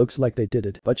mobile. Looks like they did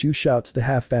it. But you, shouts the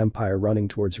half-vampire running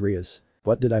towards Ria's.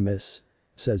 What did I miss?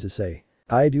 Says Issei.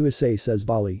 Hyoudou Issei, says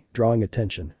Volley, drawing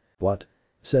attention. What?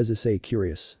 Says Issei,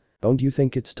 curious. Don't you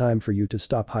think it's time for you to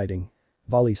stop hiding?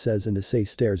 Volley says, and Issei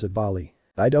stares at Volley.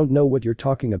 I don't know what you're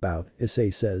talking about,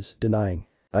 Issei says, denying.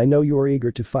 I know you are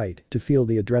eager to fight, to feel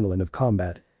the adrenaline of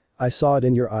combat. I saw it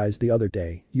in your eyes the other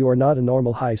day. You are not a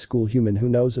normal high school human who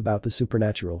knows about the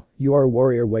supernatural. You are a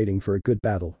warrior waiting for a good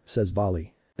battle, says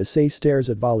Volley. Issei stares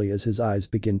at Volley as his eyes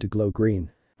begin to glow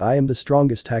green. I am the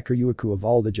strongest Hakuryuiku of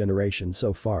all the generations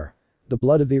so far. The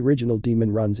blood of the original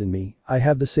demon runs in me. I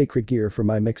have the sacred gear for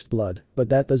my mixed blood, but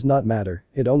that does not matter,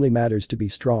 it only matters to be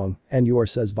strong, and you are,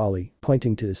 says Volley,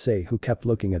 pointing to Issei, who kept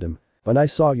looking at him. When I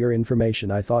saw your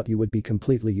information I thought you would be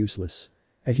completely useless.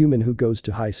 A human who goes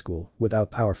to high school,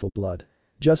 without powerful blood.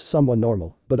 Just someone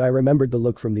normal, but I remembered the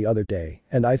look from the other day,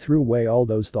 and I threw away all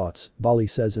those thoughts, Volley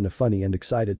says in a funny and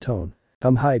excited tone.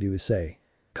 Come, Hyoudou Issei.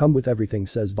 Come with everything,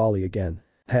 says Volley again.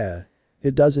 Heh.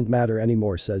 It doesn't matter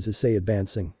anymore, says Issei,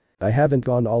 advancing. I haven't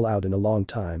gone all out in a long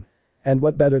time. And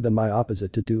what better than my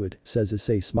opposite to do it, says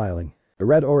Issei, smiling. A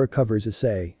red aura covers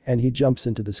Issei, and he jumps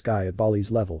into the sky at Volley's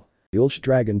level. The Ulsh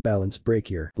Dragon balance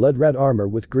breakier. Blood red armor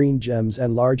with green gems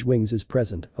and large wings is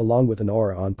present, along with an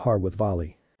aura on par with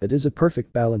Volley. It is a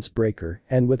perfect balance breaker,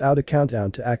 and without a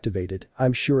countdown to activate it,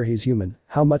 I'm sure he's human.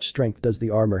 How much strength does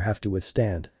the armor have to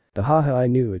withstand? Haha, I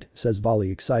knew it, says Volley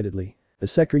excitedly. The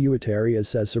Secretary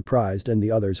says, surprised, and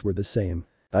the others were the same.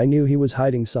 I knew he was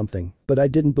hiding something, but I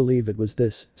didn't believe it was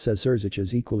this, says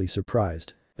Surziches, equally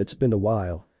surprised. It's been a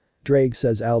while. Drake,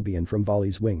 says Albion from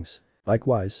Volley's wings.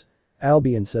 Likewise.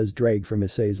 Albion, says Drake from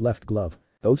Issei's left glove.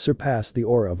 Both surpass the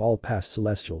aura of all past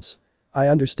celestials. I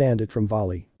understand it from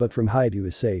Volley, but from Hyoudou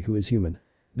Issei, who is human.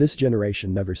 This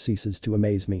generation never ceases to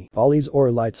amaze me. Volley's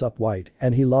aura lights up white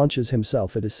and he launches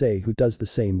himself at Issei, who does the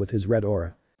same with his red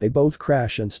aura. They both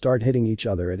crash and start hitting each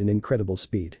other at an incredible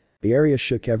speed. The area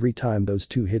shook every time those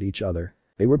two hit each other.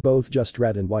 They were both just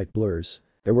red and white blurs.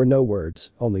 There were no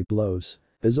words, only blows.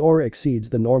 His aura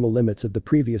exceeds the normal limits of the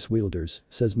previous wielders,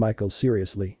 says Michael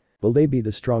seriously. Will they be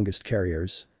the strongest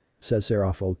carriers? Says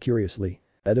Seraphol curiously.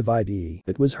 That of IDE.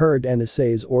 It was heard and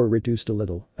Issei's aura reduced a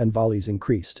little, and Volley's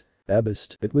increased.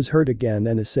 Abist. It was heard again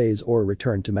and Issei's aura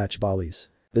returned to match Volley's.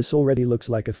 This already looks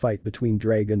like a fight between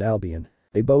Drake and Albion.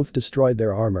 They both destroyed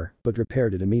their armor, but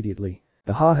repaired it immediately.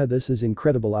 Ahaha, this is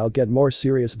incredible, I'll get more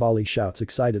serious, Volley shouts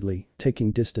excitedly,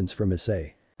 taking distance from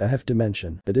Issei. I have to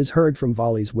mention. It is heard from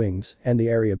Volley's wings, and the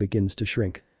area begins to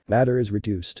shrink. Matter is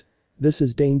reduced. This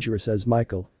is dangerous, says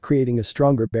Michael, creating a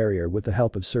stronger barrier with the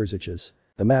help of Surziches.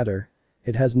 The matter?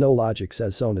 It has no logic,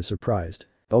 says Sona, surprised.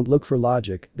 Don't look for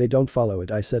logic, they don't follow it,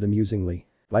 I said amusingly.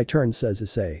 My turn, says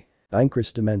Issei.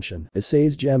 Increased dimension.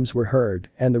 Issei's gems were heard,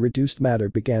 and the reduced matter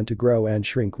began to grow and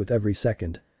shrink with every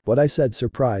second. What I said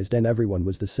surprised and everyone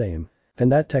was the same. Can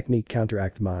that technique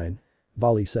counteract mine?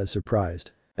 Volley says, surprised.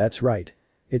 That's right.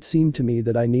 It seemed to me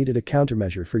that I needed a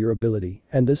countermeasure for your ability,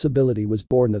 and this ability was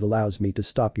born that allows me to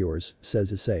stop yours,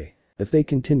 says Issei. If they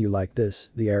continue like this,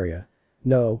 the area.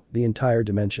 No, the entire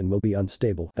dimension will be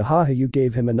unstable. Ahaha, you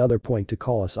gave him another point to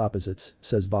call us opposites,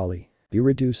 says Volley. You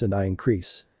reduce and I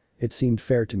increase. It seemed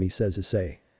fair to me, says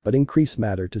Issei. But increase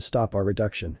matter to stop our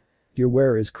reduction. Your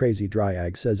wearer is crazy,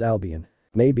 Dryag, says Albion.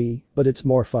 Maybe, but it's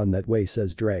more fun that way,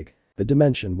 says Drake. The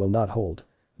dimension will not hold.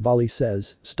 Volley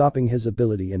says, stopping his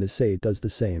ability, and Issei does the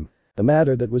same. The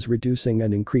matter that was reducing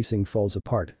and increasing falls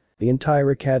apart. The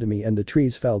entire academy and the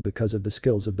trees fell because of the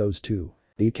skills of those two.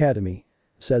 The academy.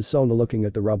 says Sona looking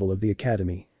at the rubble of the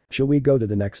academy. Shall we go to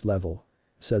the next level?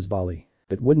 Says Volley.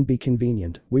 It wouldn't be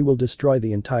convenient, we will destroy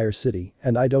the entire city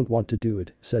and I don't want to do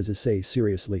it, says Issei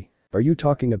seriously. Are you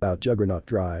talking about Juggernaut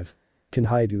Drive? Can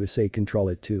Hyoudou Issei control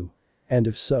it too? And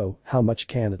if so, how much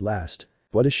can it last?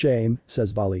 What a shame,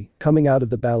 says Volley, coming out of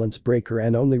the balance breaker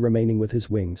and only remaining with his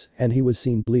wings, and he was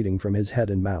seen bleeding from his head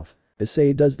and mouth.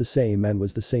 Issei does the same and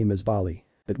was the same as Volley.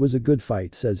 It was a good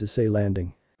fight, says Issei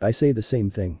landing. I say the same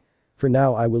thing. For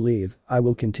now I will leave, I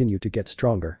will continue to get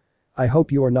stronger. I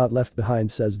hope you are not left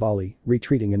behind, says Volley,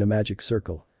 retreating in a magic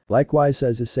circle. Likewise,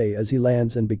 says Issei as he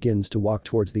lands and begins to walk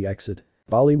towards the exit.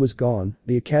 Volley was gone,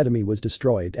 the academy was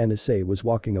destroyed and Issei was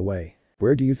walking away.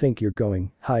 Where do you think you're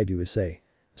going, Hyoudou Issei?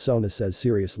 Sona says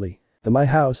seriously. To my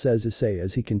house, says Issei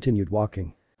as he continued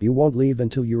walking. You won't leave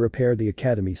until you repair the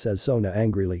academy, says Sona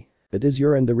angrily. It is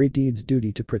your and the Redeed's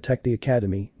duty to protect the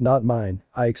academy, not mine,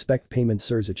 I expect payment,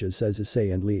 Surziches, says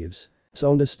Issei and leaves.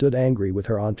 Sona stood angry with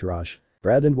her entourage.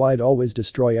 Red and white always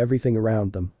destroy everything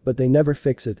around them, but they never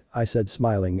fix it, I said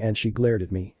smiling and she glared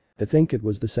at me. I think it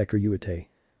was the Sekiryuite.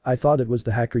 I thought it was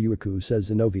the hacker Yuiku, says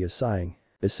Zenobia sighing.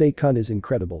 Issei-kun is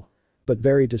incredible. But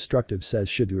very destructive, says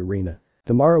Shidu Arena.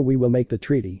 Tomorrow we will make the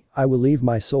treaty, I will leave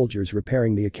my soldiers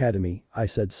repairing the academy, I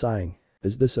said sighing.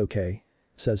 Is this okay?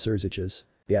 Says Surziches.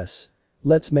 Yes.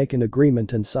 Let's make an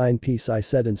agreement and sign peace, I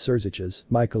said in Surziches,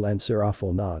 Michael and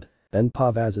Serafel nod. Then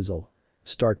Pav Azazel.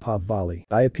 Start Pav Volley.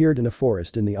 I appeared in a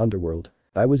forest in the underworld.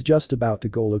 I was just about to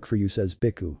go look for you, says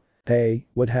Biku. Hey,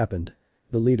 what happened?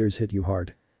 The leaders hit you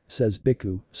hard. Says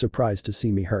Biku, surprised to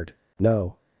see me hurt.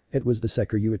 No. It was the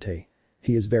Sekiryuite.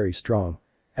 He is very strong.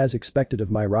 As expected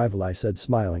of my rival, I said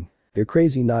smiling. You're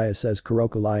crazy, Naya, says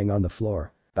Kuroko lying on the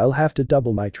floor. I'll have to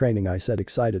double my training, I said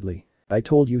excitedly. I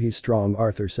told you he's strong,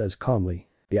 Arthur says calmly.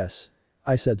 Yes.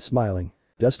 I said smiling.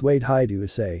 Just wait, Hyoudou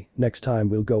Issei, next time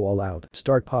we'll go all out.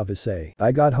 Start Pav Issei.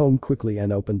 I got home quickly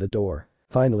and opened the door.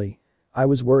 Finally. I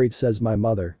was worried, says my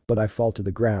mother, but I fall to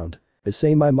the ground.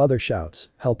 Issei, my mother shouts,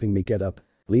 helping me get up.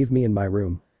 Leave me in my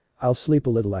room. I'll sleep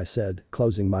a little, I said,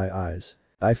 closing my eyes.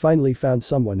 I finally found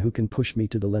someone who can push me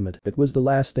to the limit. It was the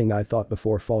last thing I thought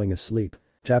before falling asleep.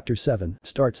 Chapter 7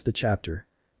 starts the chapter.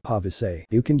 Pav Issei.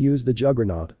 You can use the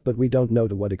Juggernaut, but we don't know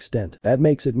to what extent. That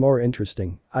makes it more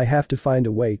interesting. I have to find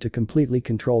a way to completely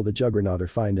control the Juggernaut or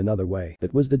find another way.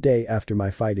 It was the day after my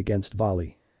fight against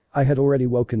Volley. I had already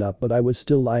woken up but I was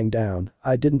still lying down.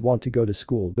 I didn't want to go to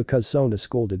school because Sona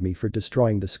scolded me for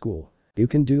destroying the school. You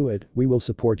can do it, we will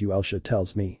support you, Elsha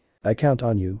tells me. I count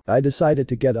on you. I decided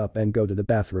to get up and go to the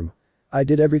bathroom. I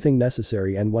did everything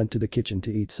necessary and went to the kitchen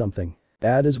to eat something.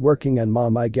 Dad is working and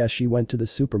Mom, I guess she went to the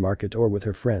supermarket or with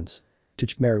her friends.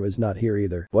 Tichmaru is not here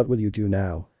either. What will you do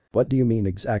now? What do you mean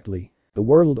exactly? The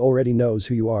world already knows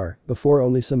who you are, before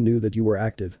only some knew that you were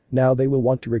active, now they will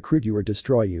want to recruit you or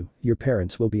destroy you, your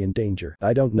parents will be in danger.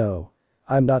 I don't know.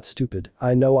 I'm not stupid,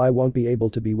 I know I won't be able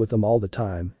to be with them all the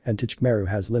time, and Tichmaru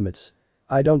has limits.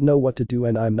 I don't know what to do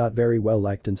and I'm not very well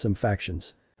liked in some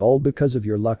factions. All because of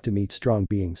your luck to meet strong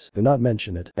beings. Do not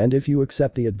mention it. And if you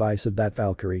accept the advice of that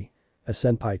Valkyrie. A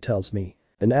senpai tells me.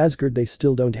 In Asgard they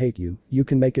still don't hate you, you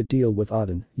can make a deal with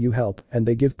Odin, you help, and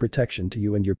they give protection to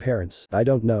you and your parents. I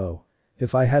don't know.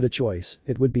 If I had a choice,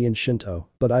 it would be in Shinto,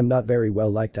 but I'm not very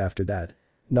well liked after that.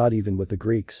 Not even with the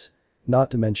Greeks.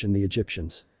 Not to mention the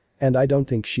Egyptians. And I don't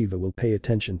think Shiva will pay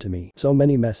attention to me. So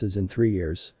many messes in 3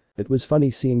 years. It was funny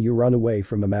seeing you run away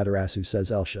from Amaterasu, says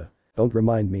Elsha. Don't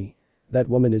remind me. That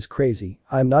woman is crazy,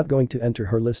 I'm not going to enter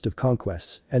her list of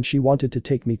conquests, and she wanted to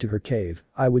take me to her cave,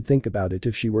 I would think about it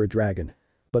if she were a dragon.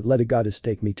 But let a goddess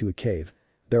take me to a cave.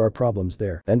 There are problems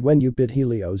there. And when you bit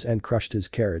Helios and crushed his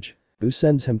carriage. Who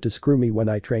sends him to screw me when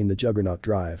I train the Juggernaut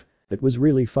Drive? It was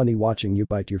really funny watching you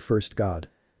bite your first god.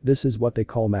 This is what they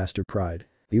call master pride.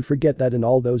 You forget that in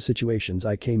all those situations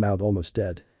I came out almost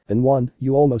dead. In one,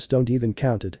 you almost don't even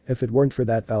count it, if it weren't for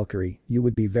that Valkyrie, you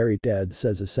would be very dead,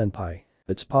 says a senpai.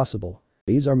 It's possible.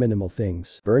 These are minimal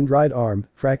things. Burned right arm,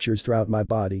 fractures throughout my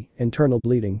body, internal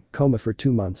bleeding, coma for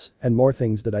 2 months, and more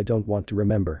things that I don't want to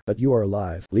remember. But you are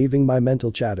alive. Leaving my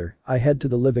mental chatter, I head to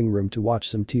the living room to watch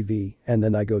some TV, and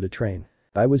then I go to train.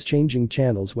 I was changing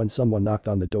channels when someone knocked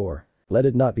on the door. Let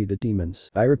it not be the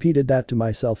demons. I repeated that to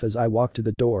myself as I walked to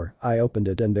the door, I opened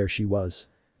it and there she was.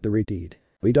 The Redeed.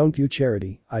 We don't do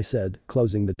charity, I said,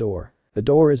 closing the door. The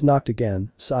door is knocked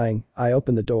again, sighing, I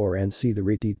open the door and see the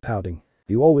Redeed pouting.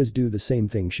 You always do the same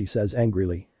thing, she says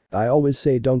angrily. I always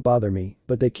say don't bother me,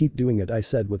 but they keep doing it, I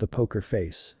said with a poker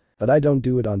face. But I don't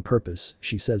do it on purpose,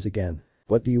 she says again.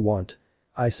 What do you want?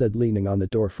 I said leaning on the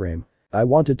doorframe. I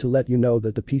wanted to let you know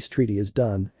that the peace treaty is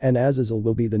done and Azazel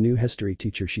will be the new history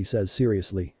teacher, she says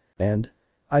seriously. And?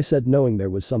 I said knowing there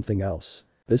was something else.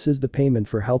 This is the payment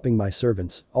for helping my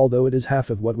servants, although it is half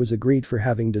of what was agreed for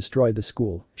having destroyed the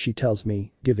school, she tells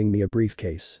me, giving me a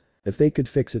briefcase. If they could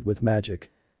fix it with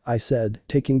magic. I said,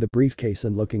 taking the briefcase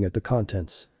and looking at the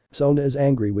contents. Sona is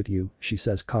angry with you, she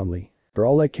says calmly. For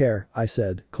all I care, I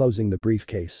said, closing the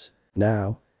briefcase.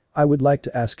 Now. I would like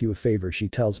to ask you a favor, she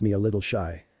tells me a little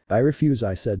shy. I refuse,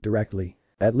 I said directly.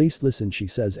 At least listen, she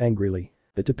says angrily.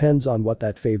 It depends on what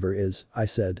that favor is, I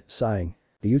said, sighing.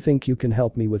 Do you think you can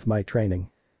help me with my training?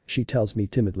 She tells me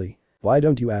timidly. Why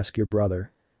don't you ask your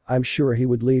brother? I'm sure he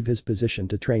would leave his position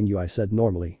to train you, I said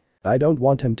normally. I don't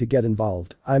want him to get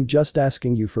involved, I'm just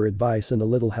asking you for advice and a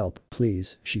little help,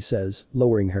 please, she says,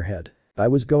 lowering her head. I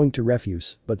was going to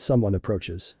refuse, but someone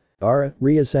approaches.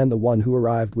 Ria-san, the one who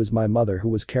arrived was my mother who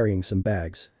was carrying some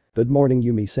bags. Good morning,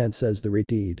 Yumi-san, says the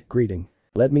Redeed, greeting.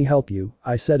 Let me help you,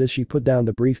 I said as she put down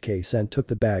the briefcase and took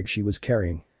the bag she was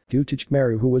carrying.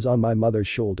 Kyuchichmaru, who was on my mother's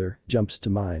shoulder, jumps to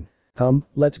mine.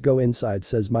 Let's go inside,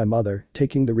 says my mother,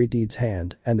 taking the Redeed's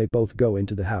hand, and they both go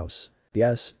into the house.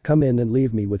 Yes, come in and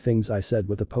leave me with things, I said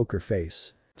with a poker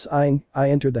face. Sighing, I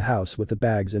entered the house with the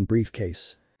bags and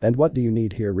briefcase. And what do you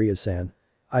need here, Ria-san?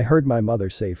 I heard my mother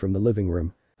say from the living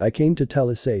room. I came to tell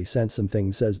Issei some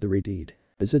things, says the Redeed.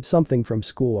 Is it something from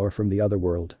school or from the other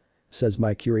world? Says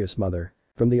my curious mother.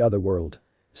 From the other world.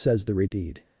 Says the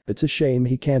Redeed. It's a shame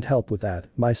he can't help with that,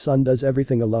 my son does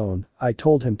everything alone, I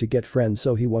told him to get friends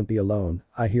so he won't be alone,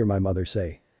 I hear my mother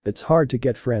say. It's hard to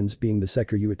get friends being the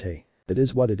Sekiryuite. It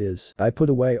is what it is. I put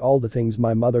away all the things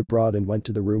my mother brought and went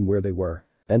to the room where they were.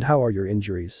 And how are your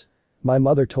injuries? My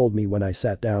mother told me when I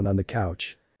sat down on the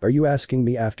couch. Are you asking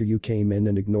me after you came in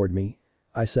and ignored me?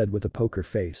 I said with a poker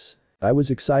face. I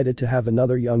was excited to have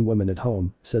another young woman at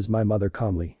home, says my mother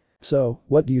calmly. So,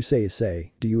 what do you say,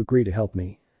 Issei, do you agree to help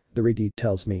me? The Redeed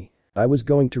tells me. I was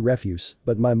going to refuse,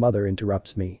 but my mother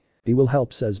interrupts me. He will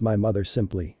help, says my mother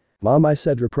simply. Mom, I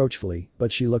said reproachfully,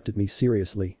 but she looked at me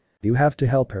seriously. You have to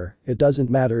help her, it doesn't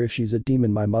matter if she's a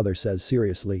demon, my mother says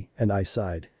seriously, and I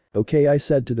sighed. Okay, I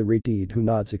said to the Redeed, who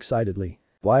nods excitedly.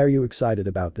 Why are you excited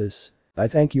about this? I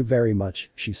thank you very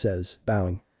much, she says,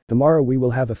 bowing. Tomorrow we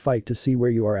will have a fight to see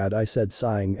where you are at, I said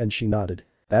sighing, and she nodded.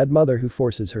 Bad mother who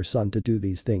forces her son to do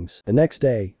these things. The next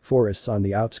day, forests on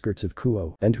the outskirts of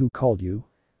Kuo. And who called you?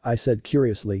 I said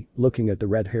curiously, looking at the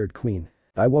red-haired queen.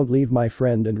 I won't leave my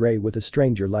friend and Ray with a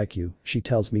stranger like you, she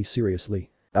tells me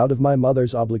seriously. Out of my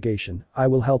mother's obligation, I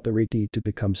will help the Redeed to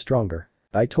become stronger.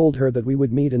 I told her that we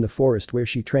would meet in the forest where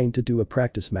she trained to do a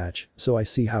practice match, so I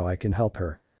see how I can help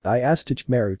her. I asked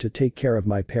Ichimaru to take care of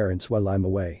my parents while I'm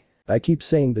away. I keep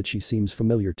saying that she seems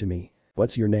familiar to me.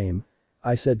 What's your name?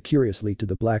 I said curiously to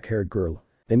the black-haired girl.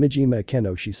 Imijima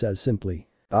Keno, she says simply.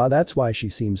 That's why she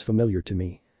seems familiar to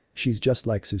me. She's just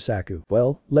like Susaku.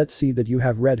 Well, let's see that you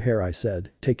have red hair, I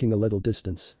said, taking a little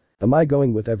distance. Am I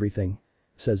going with everything?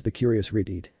 Says the curious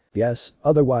Redeed. Yes,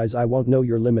 otherwise I won't know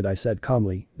your limit, I said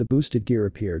calmly. The boosted gear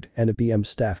appeared and a BM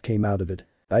staff came out of it.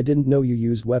 I didn't know you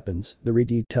used weapons, the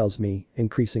Redeed tells me,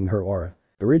 increasing her aura.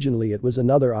 Originally it was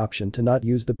another option to not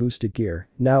use the boosted gear,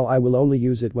 now I will only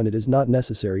use it when it is not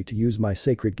necessary to use my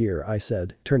sacred gear, I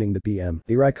said, turning the BM.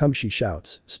 Here I come, she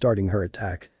shouts, starting her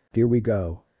attack. Here we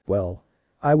go. Well.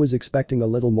 I was expecting a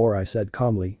little more, I said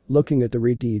calmly, looking at the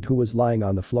Redeed who was lying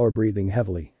on the floor breathing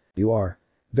heavily. You are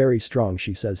very strong,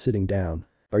 she says sitting down.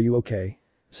 Are you okay?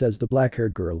 Says the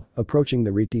black-haired girl, approaching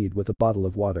the Redeed with a bottle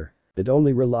of water. It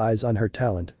only relies on her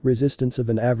talent, resistance of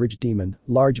an average demon,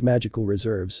 large magical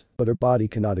reserves, but her body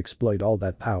cannot exploit all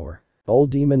that power. All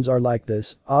demons are like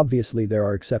this, obviously there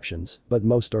are exceptions, but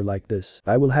most are like this.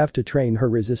 I will have to train her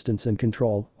resistance and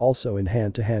control, also in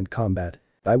hand-to-hand combat.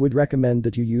 I would recommend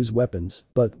that you use weapons,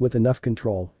 but with enough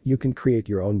control, you can create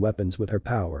your own weapons with her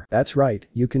power. That's right,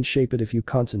 you can shape it if you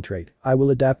concentrate. I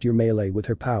will adapt your melee with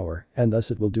her power, and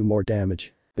thus it will do more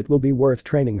damage. It will be worth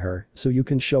training her, so you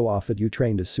can show off that you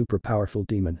trained a super powerful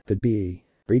demon. Could be.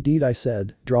 Redeed, I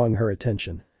said, drawing her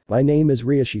attention. My name is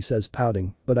Ria, she says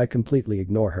pouting, but I completely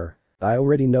ignore her. I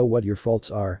already know what your faults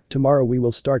are, tomorrow we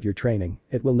will start your training,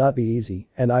 it will not be easy,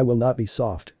 and I will not be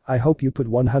soft, I hope you put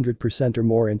 100% or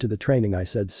more into the training, I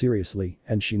said seriously,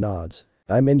 and she nods.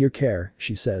 I'm in your care,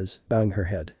 she says, bowing her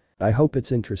head. I hope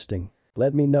it's interesting.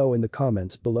 Let me know in the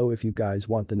comments below if you guys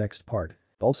want the next part.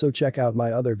 Also check out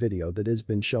my other video that has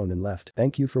been shown and left.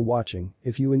 Thank you for watching,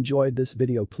 if you enjoyed this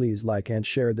video please like and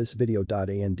share this video.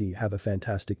 And have a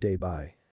fantastic day, bye.